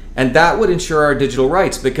mail. And that would ensure our digital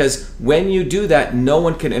rights, because when you do that, no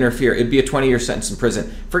one can interfere. It'd be a 20-year sentence in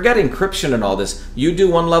prison. Forget encryption and all this. You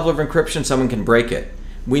do one level of encryption, someone can break it.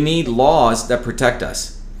 We need laws that protect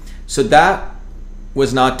us. So that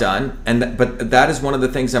was not done, but that is one of the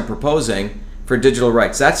things I'm proposing for digital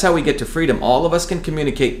rights. That's how we get to freedom. All of us can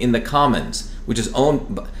communicate in the commons, which is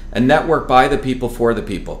owned, a network by the people for the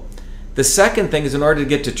people. The second thing is, in order to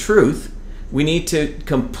get to truth, we need to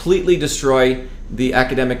completely destroy the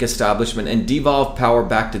academic establishment and devolve power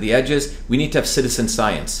back to the edges. We need to have citizen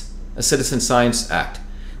science, a Citizen Science Act.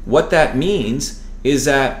 What that means is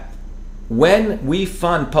that when we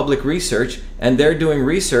fund public research and they're doing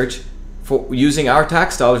research for using our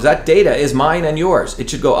tax dollars, that data is mine and yours. It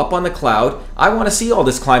should go up on the cloud. I want to see all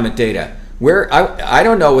this climate data. I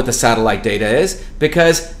don't know what the satellite data is,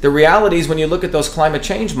 because the reality is, when you look at those climate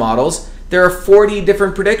change models, there are 40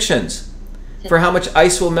 different predictions for how much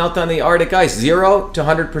ice will melt on the Arctic ice, 0 to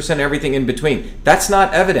 100%, everything in between. That's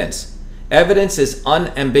not evidence. Evidence is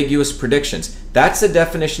unambiguous predictions. That's the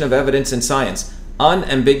definition of evidence in science.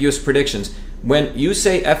 Unambiguous predictions. When you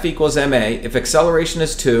say F equals ma, if acceleration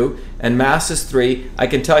is 2 and mass is 3, I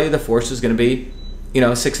can tell you the force is going to be,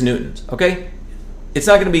 6 newtons. Okay? It's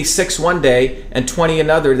not going to be 6 one day and 20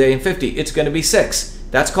 another day and 50. It's going to be 6.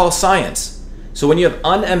 That's called science. So when you have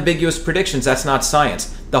unambiguous predictions, that's not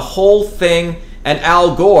science. The whole thing, and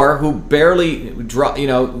Al Gore, who barely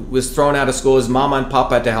was thrown out of school, his mama and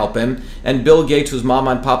papa had to help him, and Bill Gates, whose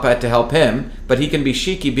mama and papa had to help him, but he can be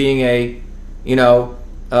cheeky being a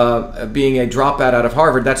dropout out of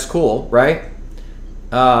Harvard. That's cool, right?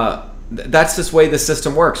 That's this way the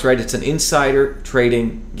system works, right? It's an insider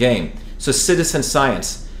trading game. So citizen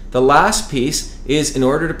science. The last piece is, in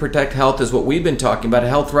order to protect health, is what we've been talking about, a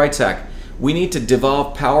Health Rights Act. We need to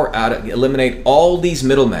devolve power out of, eliminate all these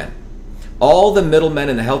middlemen. All the middlemen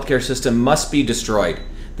in the healthcare system must be destroyed.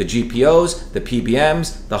 The GPOs, the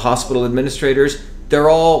PBMs, the hospital administrators, they're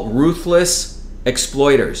all ruthless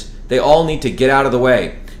exploiters. They all need to get out of the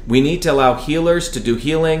way. We need to allow healers to do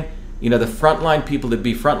healing, the frontline people to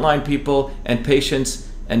be frontline people, and patients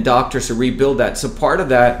and doctors to rebuild that. So part of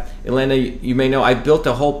that, Elena, you may know, I built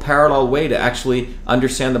a whole parallel way to actually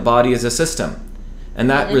understand the body as a system. And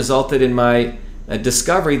that resulted in my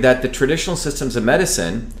discovery that the traditional systems of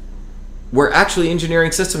medicine were actually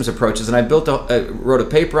engineering systems approaches. And I wrote a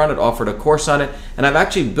paper on it, offered a course on it, and I've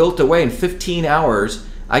actually built a way in 15 hours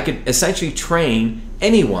I could essentially train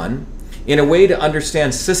anyone in a way to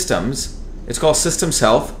understand systems. It's called Systems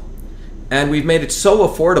Health. And we've made it so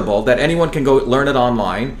affordable that anyone can go learn it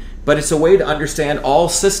online. But it's a way to understand all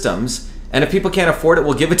systems. And if people can't afford it,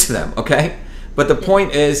 we'll give it to them, okay? But the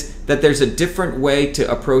point is that there's a different way to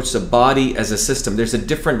approach the body as a system. There's a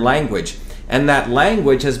different language. And that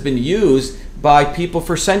language has been used by people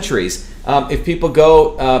for centuries. If people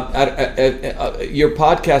go, your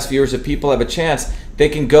podcast viewers, if people have a chance, they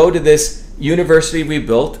can go to this university we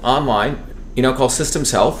built online, called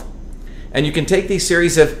Systems Health. And you can take these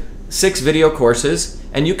series of 6 video courses,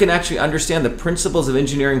 and you can actually understand the principles of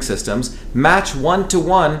engineering systems, match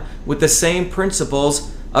 1-to-1 with the same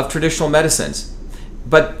principles of traditional medicines.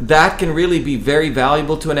 But that can really be very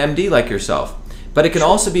valuable to an MD like yourself. But it can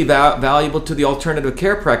also be valuable to the alternative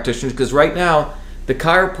care practitioners, because right now, the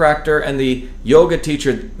chiropractor and the yoga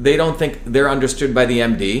teacher, they don't think they're understood by the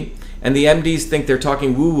MD, and the MDs think they're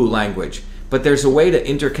talking woo-woo language. But there's a way to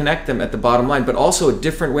interconnect them at the bottom line, but also a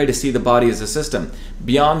different way to see the body as a system,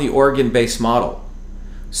 beyond the organ-based model.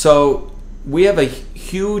 So we have a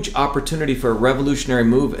huge opportunity for a revolutionary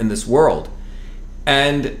move in this world.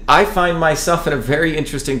 And I find myself in a very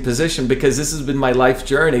interesting position, because this has been my life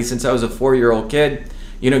journey since I was a 4-year-old kid,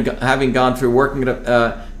 having gone through working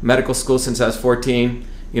at medical school since I was 14,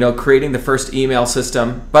 creating the first email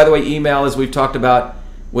system. By the way, email, as we've talked about,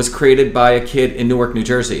 was created by a kid in Newark, New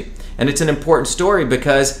Jersey. And it's an important story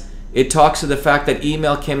because it talks to the fact that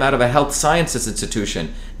email came out of a health sciences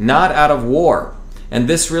institution, not out of war. And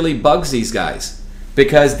this really bugs these guys,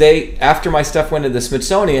 because after my stuff went to the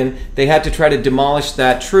Smithsonian, they had to try to demolish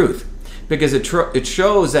that truth, because it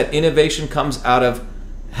shows that innovation comes out of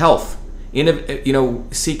health,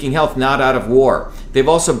 seeking health, not out of war. They've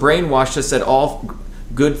also brainwashed us that all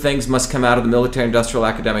good things must come out of the military-industrial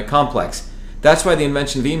academic complex. That's why the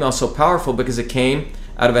invention of email is so powerful, because it came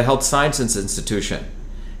out of a health sciences institution.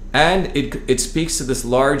 And it speaks to this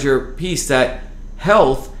larger piece that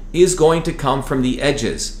health is going to come from the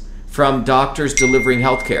edges, from doctors delivering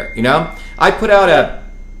healthcare. I put out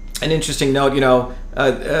an interesting note.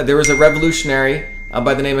 There was a revolutionary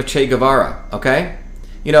by the name of Che Guevara. Okay,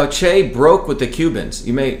 Che broke with the Cubans.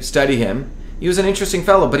 You may study him. He was an interesting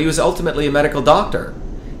fellow, but he was ultimately a medical doctor,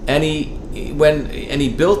 and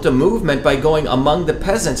he built a movement by going among the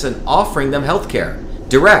peasants and offering them healthcare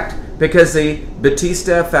direct, because the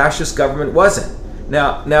Batista fascist government wasn't.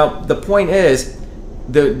 Now the point is,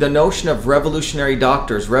 the notion of revolutionary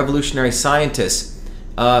doctors, revolutionary scientists,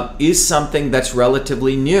 is something that's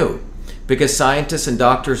relatively new, because scientists and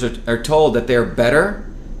doctors are told that they're better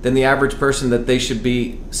than the average person, that they should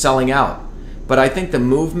be selling out. But I think the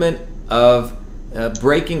movement of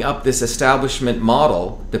breaking up this establishment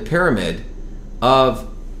model, the pyramid of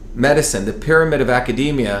medicine, the pyramid of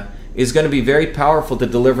academia, is going to be very powerful to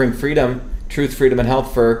delivering freedom, truth, freedom, and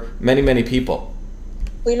health for many, many people.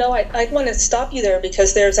 Well, I want to stop you there,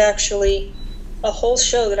 because there's actually a whole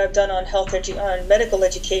show that I've done on on medical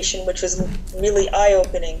education, which was really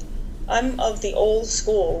eye-opening. I'm of the old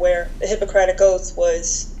school where the Hippocratic Oath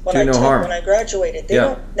was when I graduated. They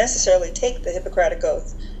don't necessarily take the Hippocratic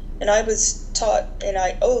Oath. And I was taught in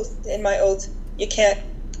my oath, you can't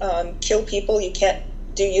kill people, you can't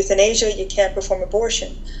do euthanasia, you can't perform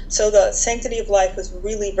abortion. So the sanctity of life was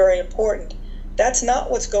really very important. That's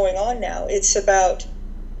not what's going on now. It's about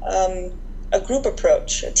a group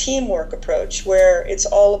approach, a teamwork approach, where it's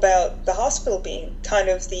all about the hospital being kind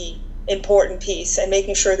of the important piece and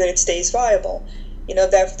making sure that it stays viable.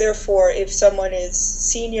 That therefore, if someone is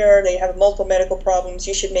senior, they have multiple medical problems,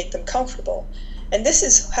 you should make them comfortable. And this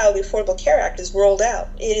is how the Affordable Care Act is rolled out.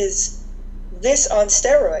 It is this on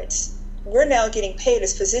steroids. We're now getting paid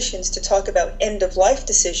as physicians to talk about end-of-life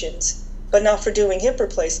decisions, but not for doing hip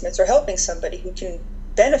replacements or helping somebody who can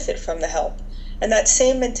benefit from the help. And that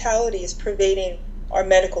same mentality is pervading our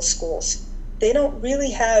medical schools. They don't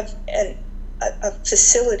really have a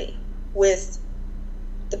facility with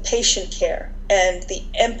the patient care and the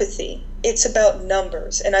empathy. It's about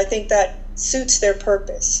numbers, and I think that suits their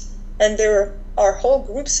purpose. And there are whole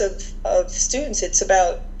groups of students. It's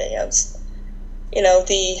about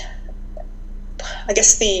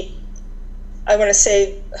I want to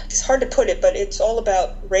say, it's hard to put it, but it's all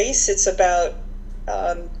about race. It's about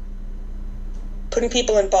putting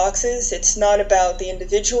people in boxes. It's not about the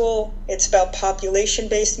individual. It's about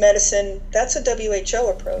population-based medicine. That's a WHO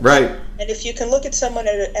approach. Right. And if you can look at someone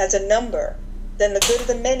as a number, then the good of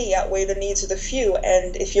the many outweigh the needs of the few.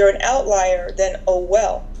 And if you're an outlier, then oh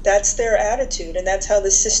well. That's their attitude, and that's how the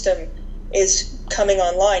system is coming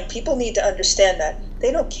online. People need to understand that.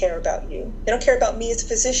 They don't care about you. They don't care about me as a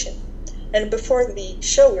physician. And before the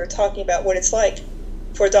show, we were talking about what it's like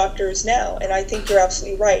for doctors now, and I think you're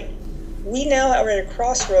absolutely right. We now are at a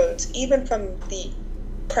crossroads, even from the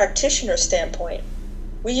practitioner standpoint.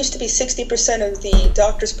 We used to be 60% of the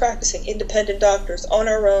doctors practicing, independent doctors, on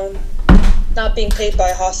our own, not being paid by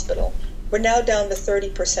a hospital. We're now down to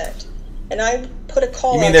 30%. And I put a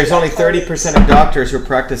call out. You mean there's only 30% of doctors who are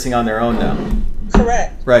practicing on their own now?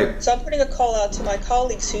 Correct. Right. So I'm putting a call out to my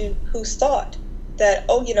colleagues who thought that,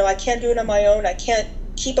 I can't do it on my own. I can't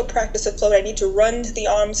keep a practice afloat. I need to run to the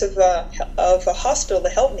arms of a hospital to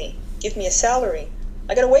help me, give me a salary.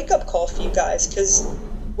 I got a wake-up call for you guys, because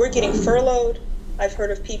we're getting furloughed. I've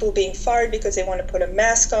heard of people being fired because they want to put a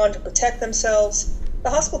mask on to protect themselves. The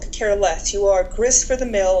hospital could care less. You are grist for the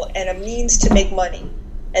mill and a means to make money.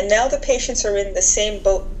 And now the patients are in the same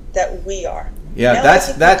boat that we are. Yeah, now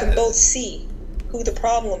that's that. We can both see who the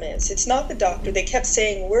problem is. It's not the doctor. They kept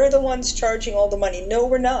saying we're the ones charging all the money. No,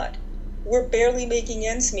 we're not. We're barely making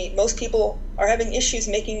ends meet. Most people are having issues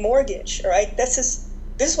making mortgage. All right, this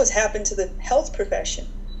is what's happened to the health profession.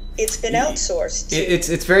 It's been outsourced to it's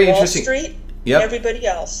very Wall interesting. Street, Yep. and everybody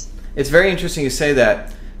else. It's very interesting you say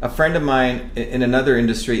that. A friend of mine in another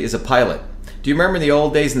industry is a pilot. Do you remember in the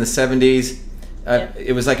old days in the 70s?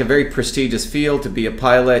 It was like a very prestigious field to be a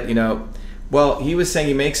pilot, Well, he was saying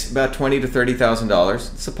he makes about $20,000 to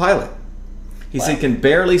 $30,000. It's a pilot. He said he can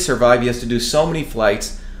barely survive. He has to do so many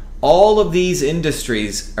flights. All of these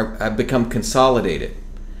industries have become consolidated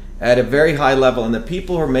at a very high level, and the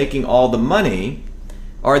people who are making all the money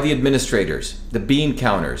are the administrators, the bean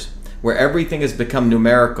counters, where everything has become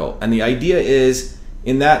numerical. And the idea is,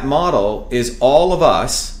 in that model, is all of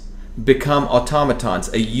us become automatons,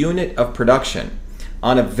 a unit of production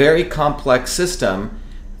on a very complex system.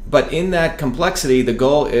 But in that complexity, the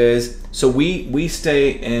goal is, so we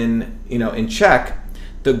stay in check.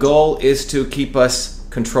 The goal is to keep us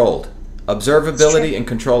controlled, observability and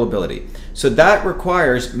controllability. So that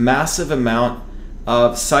requires massive amount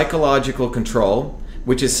of psychological control,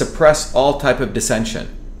 which is suppress all type of dissension.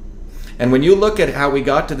 And when you look at how we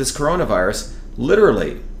got to this coronavirus,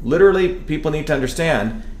 literally people need to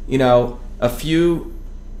understand, a few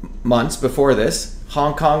months before this,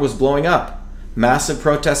 Hong Kong was blowing up. Massive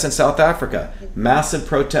protests in South Africa, massive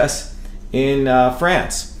protests in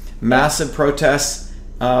France, massive protests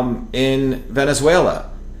in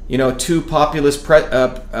Venezuela. Two populist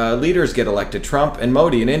leaders get elected, Trump and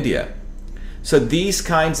Modi in India. So these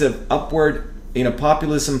kinds of upward,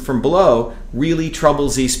 populism from below really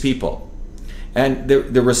troubles these people. And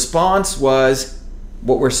the response was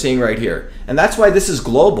what we're seeing right here. And that's why this is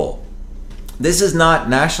global. This is not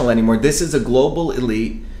national anymore. This is a global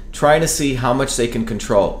elite trying to see how much they can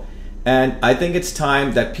control. And I think it's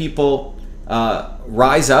time that people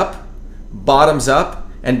rise up, bottoms up,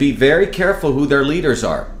 and be very careful who their leaders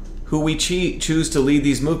are, who we choose to lead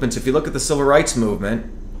these movements. If you look at the civil rights movement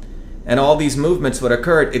and all these movements, what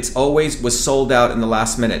occurred, it's always was sold out in the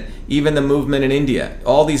last minute. Even the movement in India,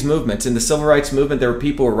 all these movements. In the civil rights movement, there were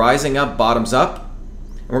people who were rising up, bottoms up.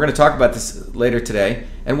 And we're going to talk about this later today.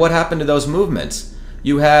 And what happened to those movements?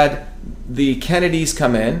 You had the Kennedys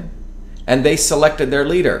come in, and they selected their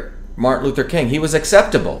leader, Martin Luther King. He was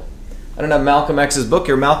acceptable. I don't have Malcolm X's book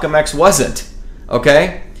here. Malcolm X wasn't.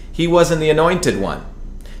 Okay? He wasn't the anointed one.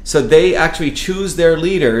 So they actually choose their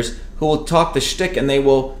leaders who will talk the shtick, and they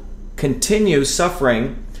will continue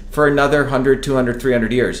suffering for another 100, 200,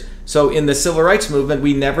 300 years. So in the civil rights movement,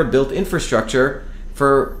 we never built infrastructure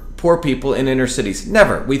for poor people in inner cities.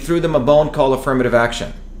 Never. We threw them a bone called affirmative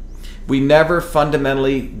action. We never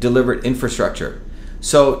fundamentally delivered infrastructure.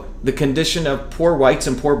 So the condition of poor whites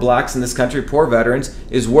and poor blacks in this country, poor veterans,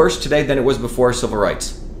 is worse today than it was before civil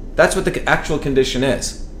rights. That's what the actual condition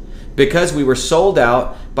is. Because we were sold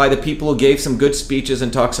out by the people who gave some good speeches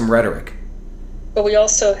and talked some rhetoric. But we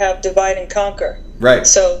also have divide and conquer. Right.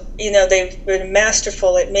 So, they've been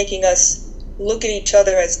masterful at making us look at each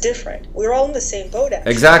other as different. We're all in the same boat,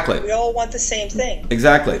 actually. Exactly. We all want the same thing.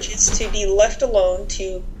 Exactly. Which is to be left alone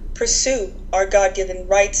to pursue our God-given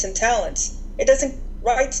rights and talents.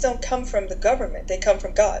 Rights don't come from the government. They come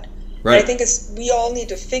from God. Right. And I think we all need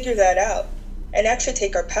to figure that out and actually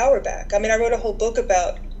take our power back. I mean, I wrote a whole book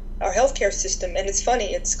about our healthcare system, and it's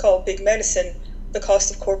funny. It's called Big Medicine, The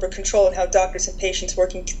Cost of Corporate Control, and how doctors and patients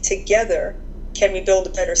working together can we build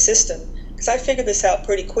a better system. Because I figured this out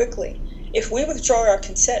pretty quickly. If we withdraw our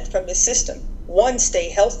consent from this system, 1, stay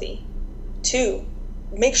healthy. 2,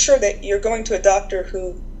 make sure that you're going to a doctor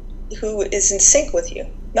who is in sync with you.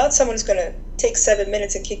 Not someone who's going to take 7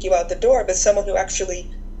 minutes and kick you out the door, but someone who actually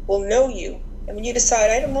will know you. And when you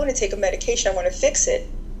decide, I don't want to take a medication, I want to fix it,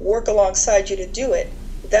 work alongside you to do it,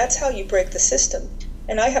 that's how you break the system.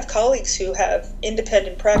 And I have colleagues who have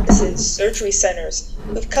independent practices, surgery centers,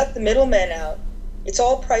 who've cut the middleman out. It's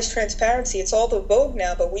all price transparency. It's all the vogue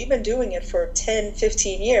now, but we've been doing it for 10,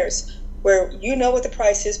 15 years, where you know what the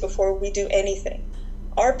price is before we do anything.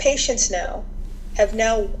 Our patients now have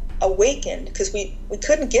awakened, because we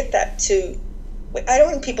couldn't get that to, I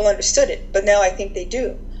don't think people understood it, but now I think they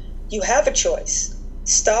do. You have a choice.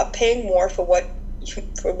 Stop paying more for what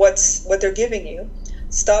they're giving you.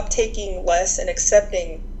 Stop taking less and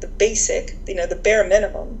accepting the basic, the bare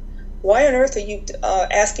minimum. Why on earth are you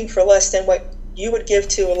asking for less than what you would give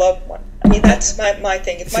to a loved one? I mean, that's my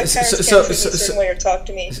thing. If my parents can't treat me a certain way or talk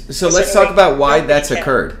to me, so let's talk about why that's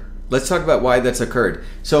occurred. Let's talk about why that's occurred.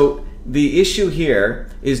 So the issue here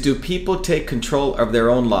is, do people take control of their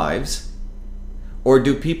own lives, or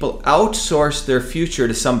do people outsource their future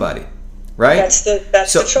to somebody? Right? That's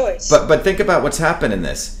the choice. But think about what's happened in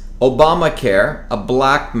this. Obamacare, a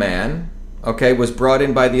black man, was brought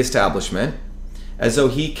in by the establishment as though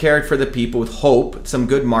he cared for the people with hope, some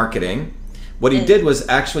good marketing. What he did was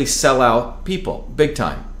actually sell out people, big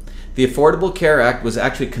time. The Affordable Care Act was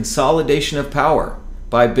actually consolidation of power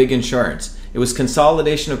by big insurance. It was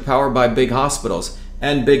consolidation of power by big hospitals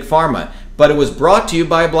and big pharma. But it was brought to you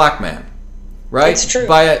by a black man, right? It's true.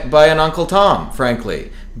 By an Uncle Tom,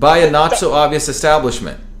 frankly. By a not-so-obvious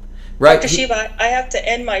establishment. Right. Dr. Shiva, I have to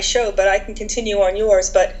end my show, but I can continue on yours.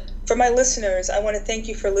 But for my listeners, I want to thank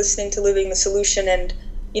you for listening to Living the Solution, and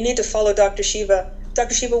you need to follow Dr. Shiva.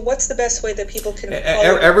 Dr. Shiva, what's the best way that people can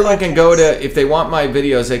follow everyone can go to, if they want my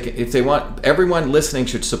videos, everyone listening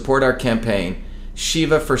should support our campaign,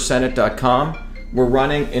 shivaforsenate.com. We're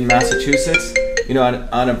running in Massachusetts,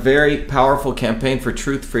 on a very powerful campaign for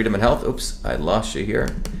truth, freedom, and health. Oops, I lost you here.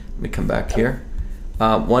 Let me come back here.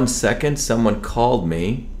 1 second. Someone called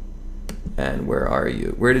me. And where are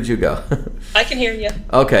you? Where did you go? I can hear you.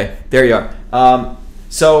 Okay, there you are.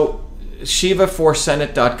 So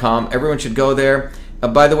shivaforsenate.com. Everyone should go there.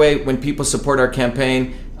 By the way, when people support our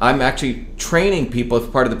campaign, I'm actually training people as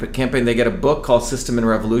part of the campaign. They get a book called System and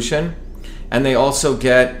Revolution, and they also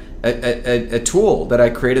get a tool that I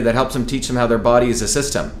created that helps them teach them how their body is a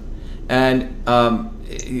system. And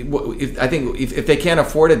I think if they can't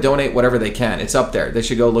afford it, donate whatever they can. It's up there. They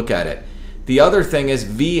should go look at it. The other thing is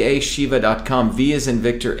vashiva.com. V is in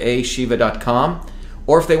Victor, Shiva.com.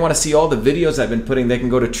 Or if they want to see all the videos I've been putting, they can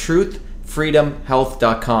go to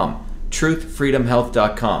truthfreedomhealth.com.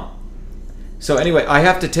 Truthfreedomhealth.com. So anyway, I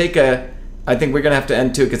have to take I think we're going to have to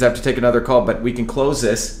end too, because I have to take another call, but we can close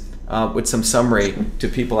this with some summary to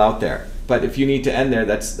people out there. But if you need to end there,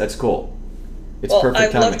 that's cool. It's well, perfect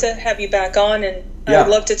I'd timing. love to have you back on, and Yeah. I'd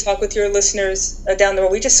love to talk with your listeners down the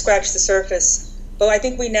road. We just scratched the surface, but I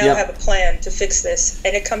think we now Yep. have a plan to fix this,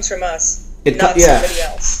 and it comes from us, Yeah. somebody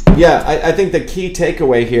else. Yeah, I think the key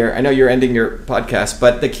takeaway here, I know you're ending your podcast,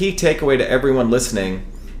 but the key takeaway to everyone listening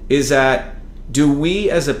is that do we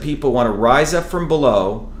as a people want to rise up from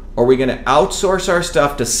below, or are we going to outsource our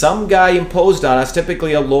stuff to some guy imposed on us,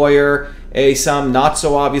 typically a lawyer, some not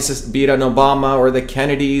so obvious, be it an Obama or the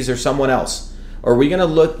Kennedys or someone else? Or are we going to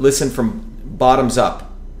listen from bottoms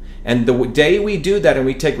up? And the day we do that and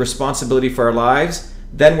we take responsibility for our lives,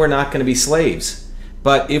 then we're not going to be slaves.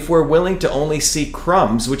 But if we're willing to only see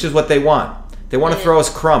crumbs, which is what they want to throw us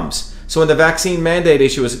crumbs. So when the vaccine mandate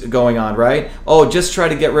issue is going on, right? Oh, just try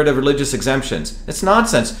to get rid of religious exemptions. It's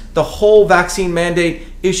nonsense. The whole vaccine mandate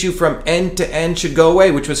issue from end to end should go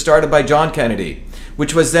away, which was started by John Kennedy,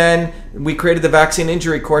 which was then, we created the vaccine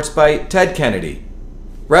injury courts by Ted Kennedy,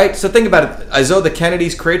 right? So think about it, as though the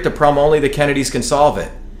Kennedys create the problem, only the Kennedys can solve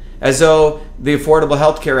it. As though the Affordable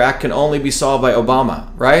Health Care Act can only be solved by Obama,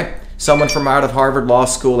 right? Someone from out of Harvard Law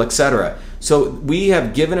School, etc. So we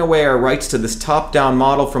have given away our rights to this top-down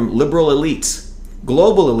model from liberal elites,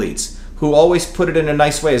 global elites, who always put it in a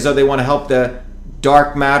nice way, as though they want to help the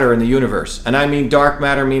dark matter in the universe. And I mean dark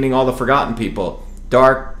matter meaning all the forgotten people.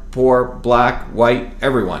 Dark, poor, black, white,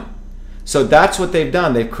 everyone. So that's what they've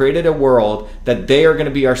done. They've created a world that they are going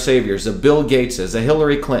to be our saviors, the Bill Gateses, the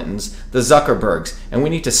Hillary Clintons, the Zuckerbergs. And we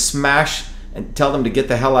need to smash and tell them to get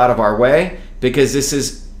the hell out of our way, because this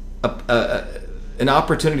is an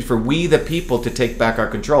opportunity for we the people to take back our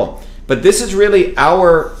control. But this is really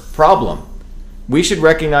our problem. We should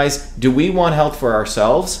recognize, do we want health for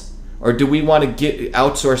ourselves, or do we want to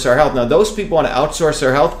outsource our health? Now, those people want to outsource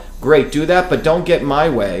their health, great, do that, but don't get my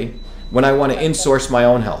way when I want to insource my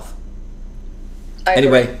own health.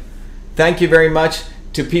 Anyway, thank you very much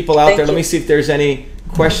to people out there. Let me see if there's any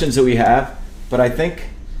questions that we have, but I think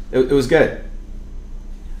it was good.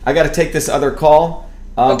 I got to take this other call.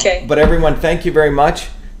 Okay. But everyone, thank you very much.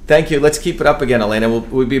 Thank you. Let's keep it up again, Elena.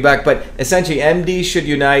 We'll be back. But essentially, MDs should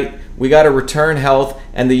unite. We got to return health,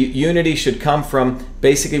 and the unity should come from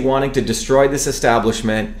basically wanting to destroy this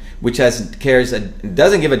establishment, which doesn't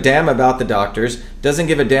give a damn about the doctors, doesn't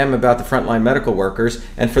give a damn about the frontline medical workers,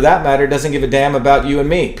 and for that matter, doesn't give a damn about you and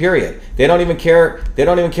me. Period. They don't even care. They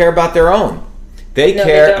don't even care about their own. They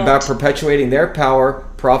care about perpetuating their power,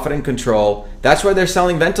 profit, and control. That's why they're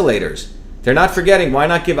selling ventilators. They're not forgetting, why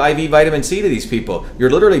not give IV vitamin C to these people? You're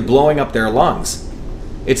literally blowing up their lungs.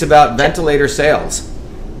 It's about ventilator sales.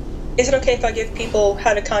 Is it okay if I give people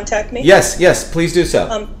how to contact me? Yes, please do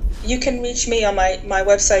so. You can reach me on my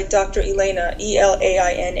website, Dr. Elena,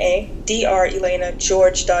 ELAINA,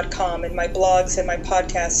 drelenageorge.com, and my blogs and my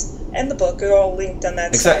podcasts and the book are all linked on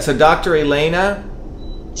that site. So Dr. Elena,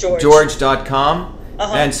 George.com.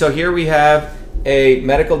 And so here we have a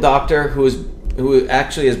medical doctor who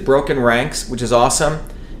actually has broken ranks, which is awesome.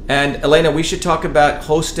 And Elena, we should talk about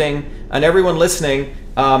hosting, and everyone listening,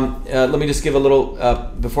 let me just give a little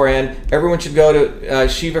before I end. Everyone should go to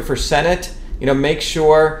Shiva for Senate. Make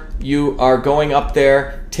sure you are going up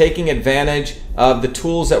there, taking advantage of the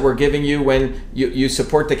tools that we're giving you when you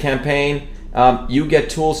support the campaign. You get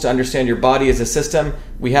tools to understand your body as a system.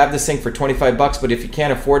 We have this thing for $25, but if you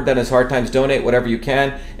can't afford that, as hard times, donate whatever you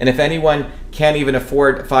can. And if anyone can't even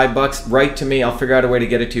afford $5, write to me. I'll figure out a way to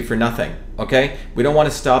get it to you for nothing. Okay? We don't want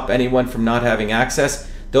to stop anyone from not having access.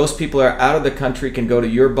 Those people are out of the country, can go to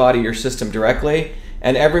your body, your system directly.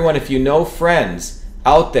 And everyone, if you know friends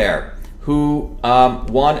out there who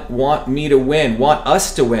want me to win, want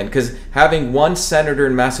us to win, because having one senator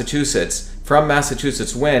in Massachusetts from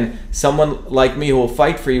Massachusetts win, someone like me who will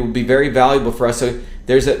fight for you will be very valuable for us. So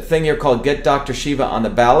there's a thing here called Get Dr. Shiva on the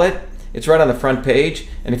ballot. It's right on the front page.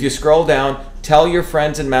 And if you scroll down, tell your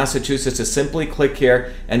friends in Massachusetts to simply click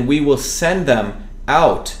here, and we will send them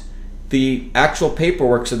out the actual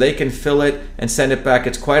paperwork so they can fill it and send it back.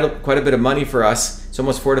 It's quite a bit of money for us. It's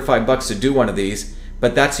almost $4 to $5 to do one of these.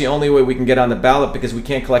 But that's the only way we can get on the ballot, because we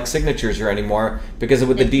can't collect signatures here anymore because of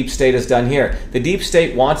what the deep state has done here. The deep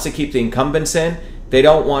state wants to keep the incumbents in. They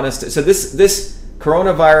don't want us to. So this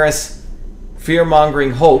coronavirus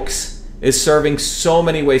fear-mongering hoax is serving so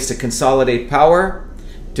many ways to consolidate power,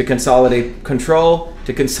 to consolidate control,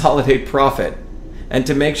 to consolidate profit, and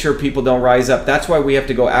to make sure people don't rise up. That's why we have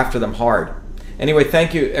to go after them hard. Anyway,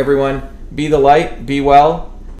 thank you, everyone. Be the light, be well.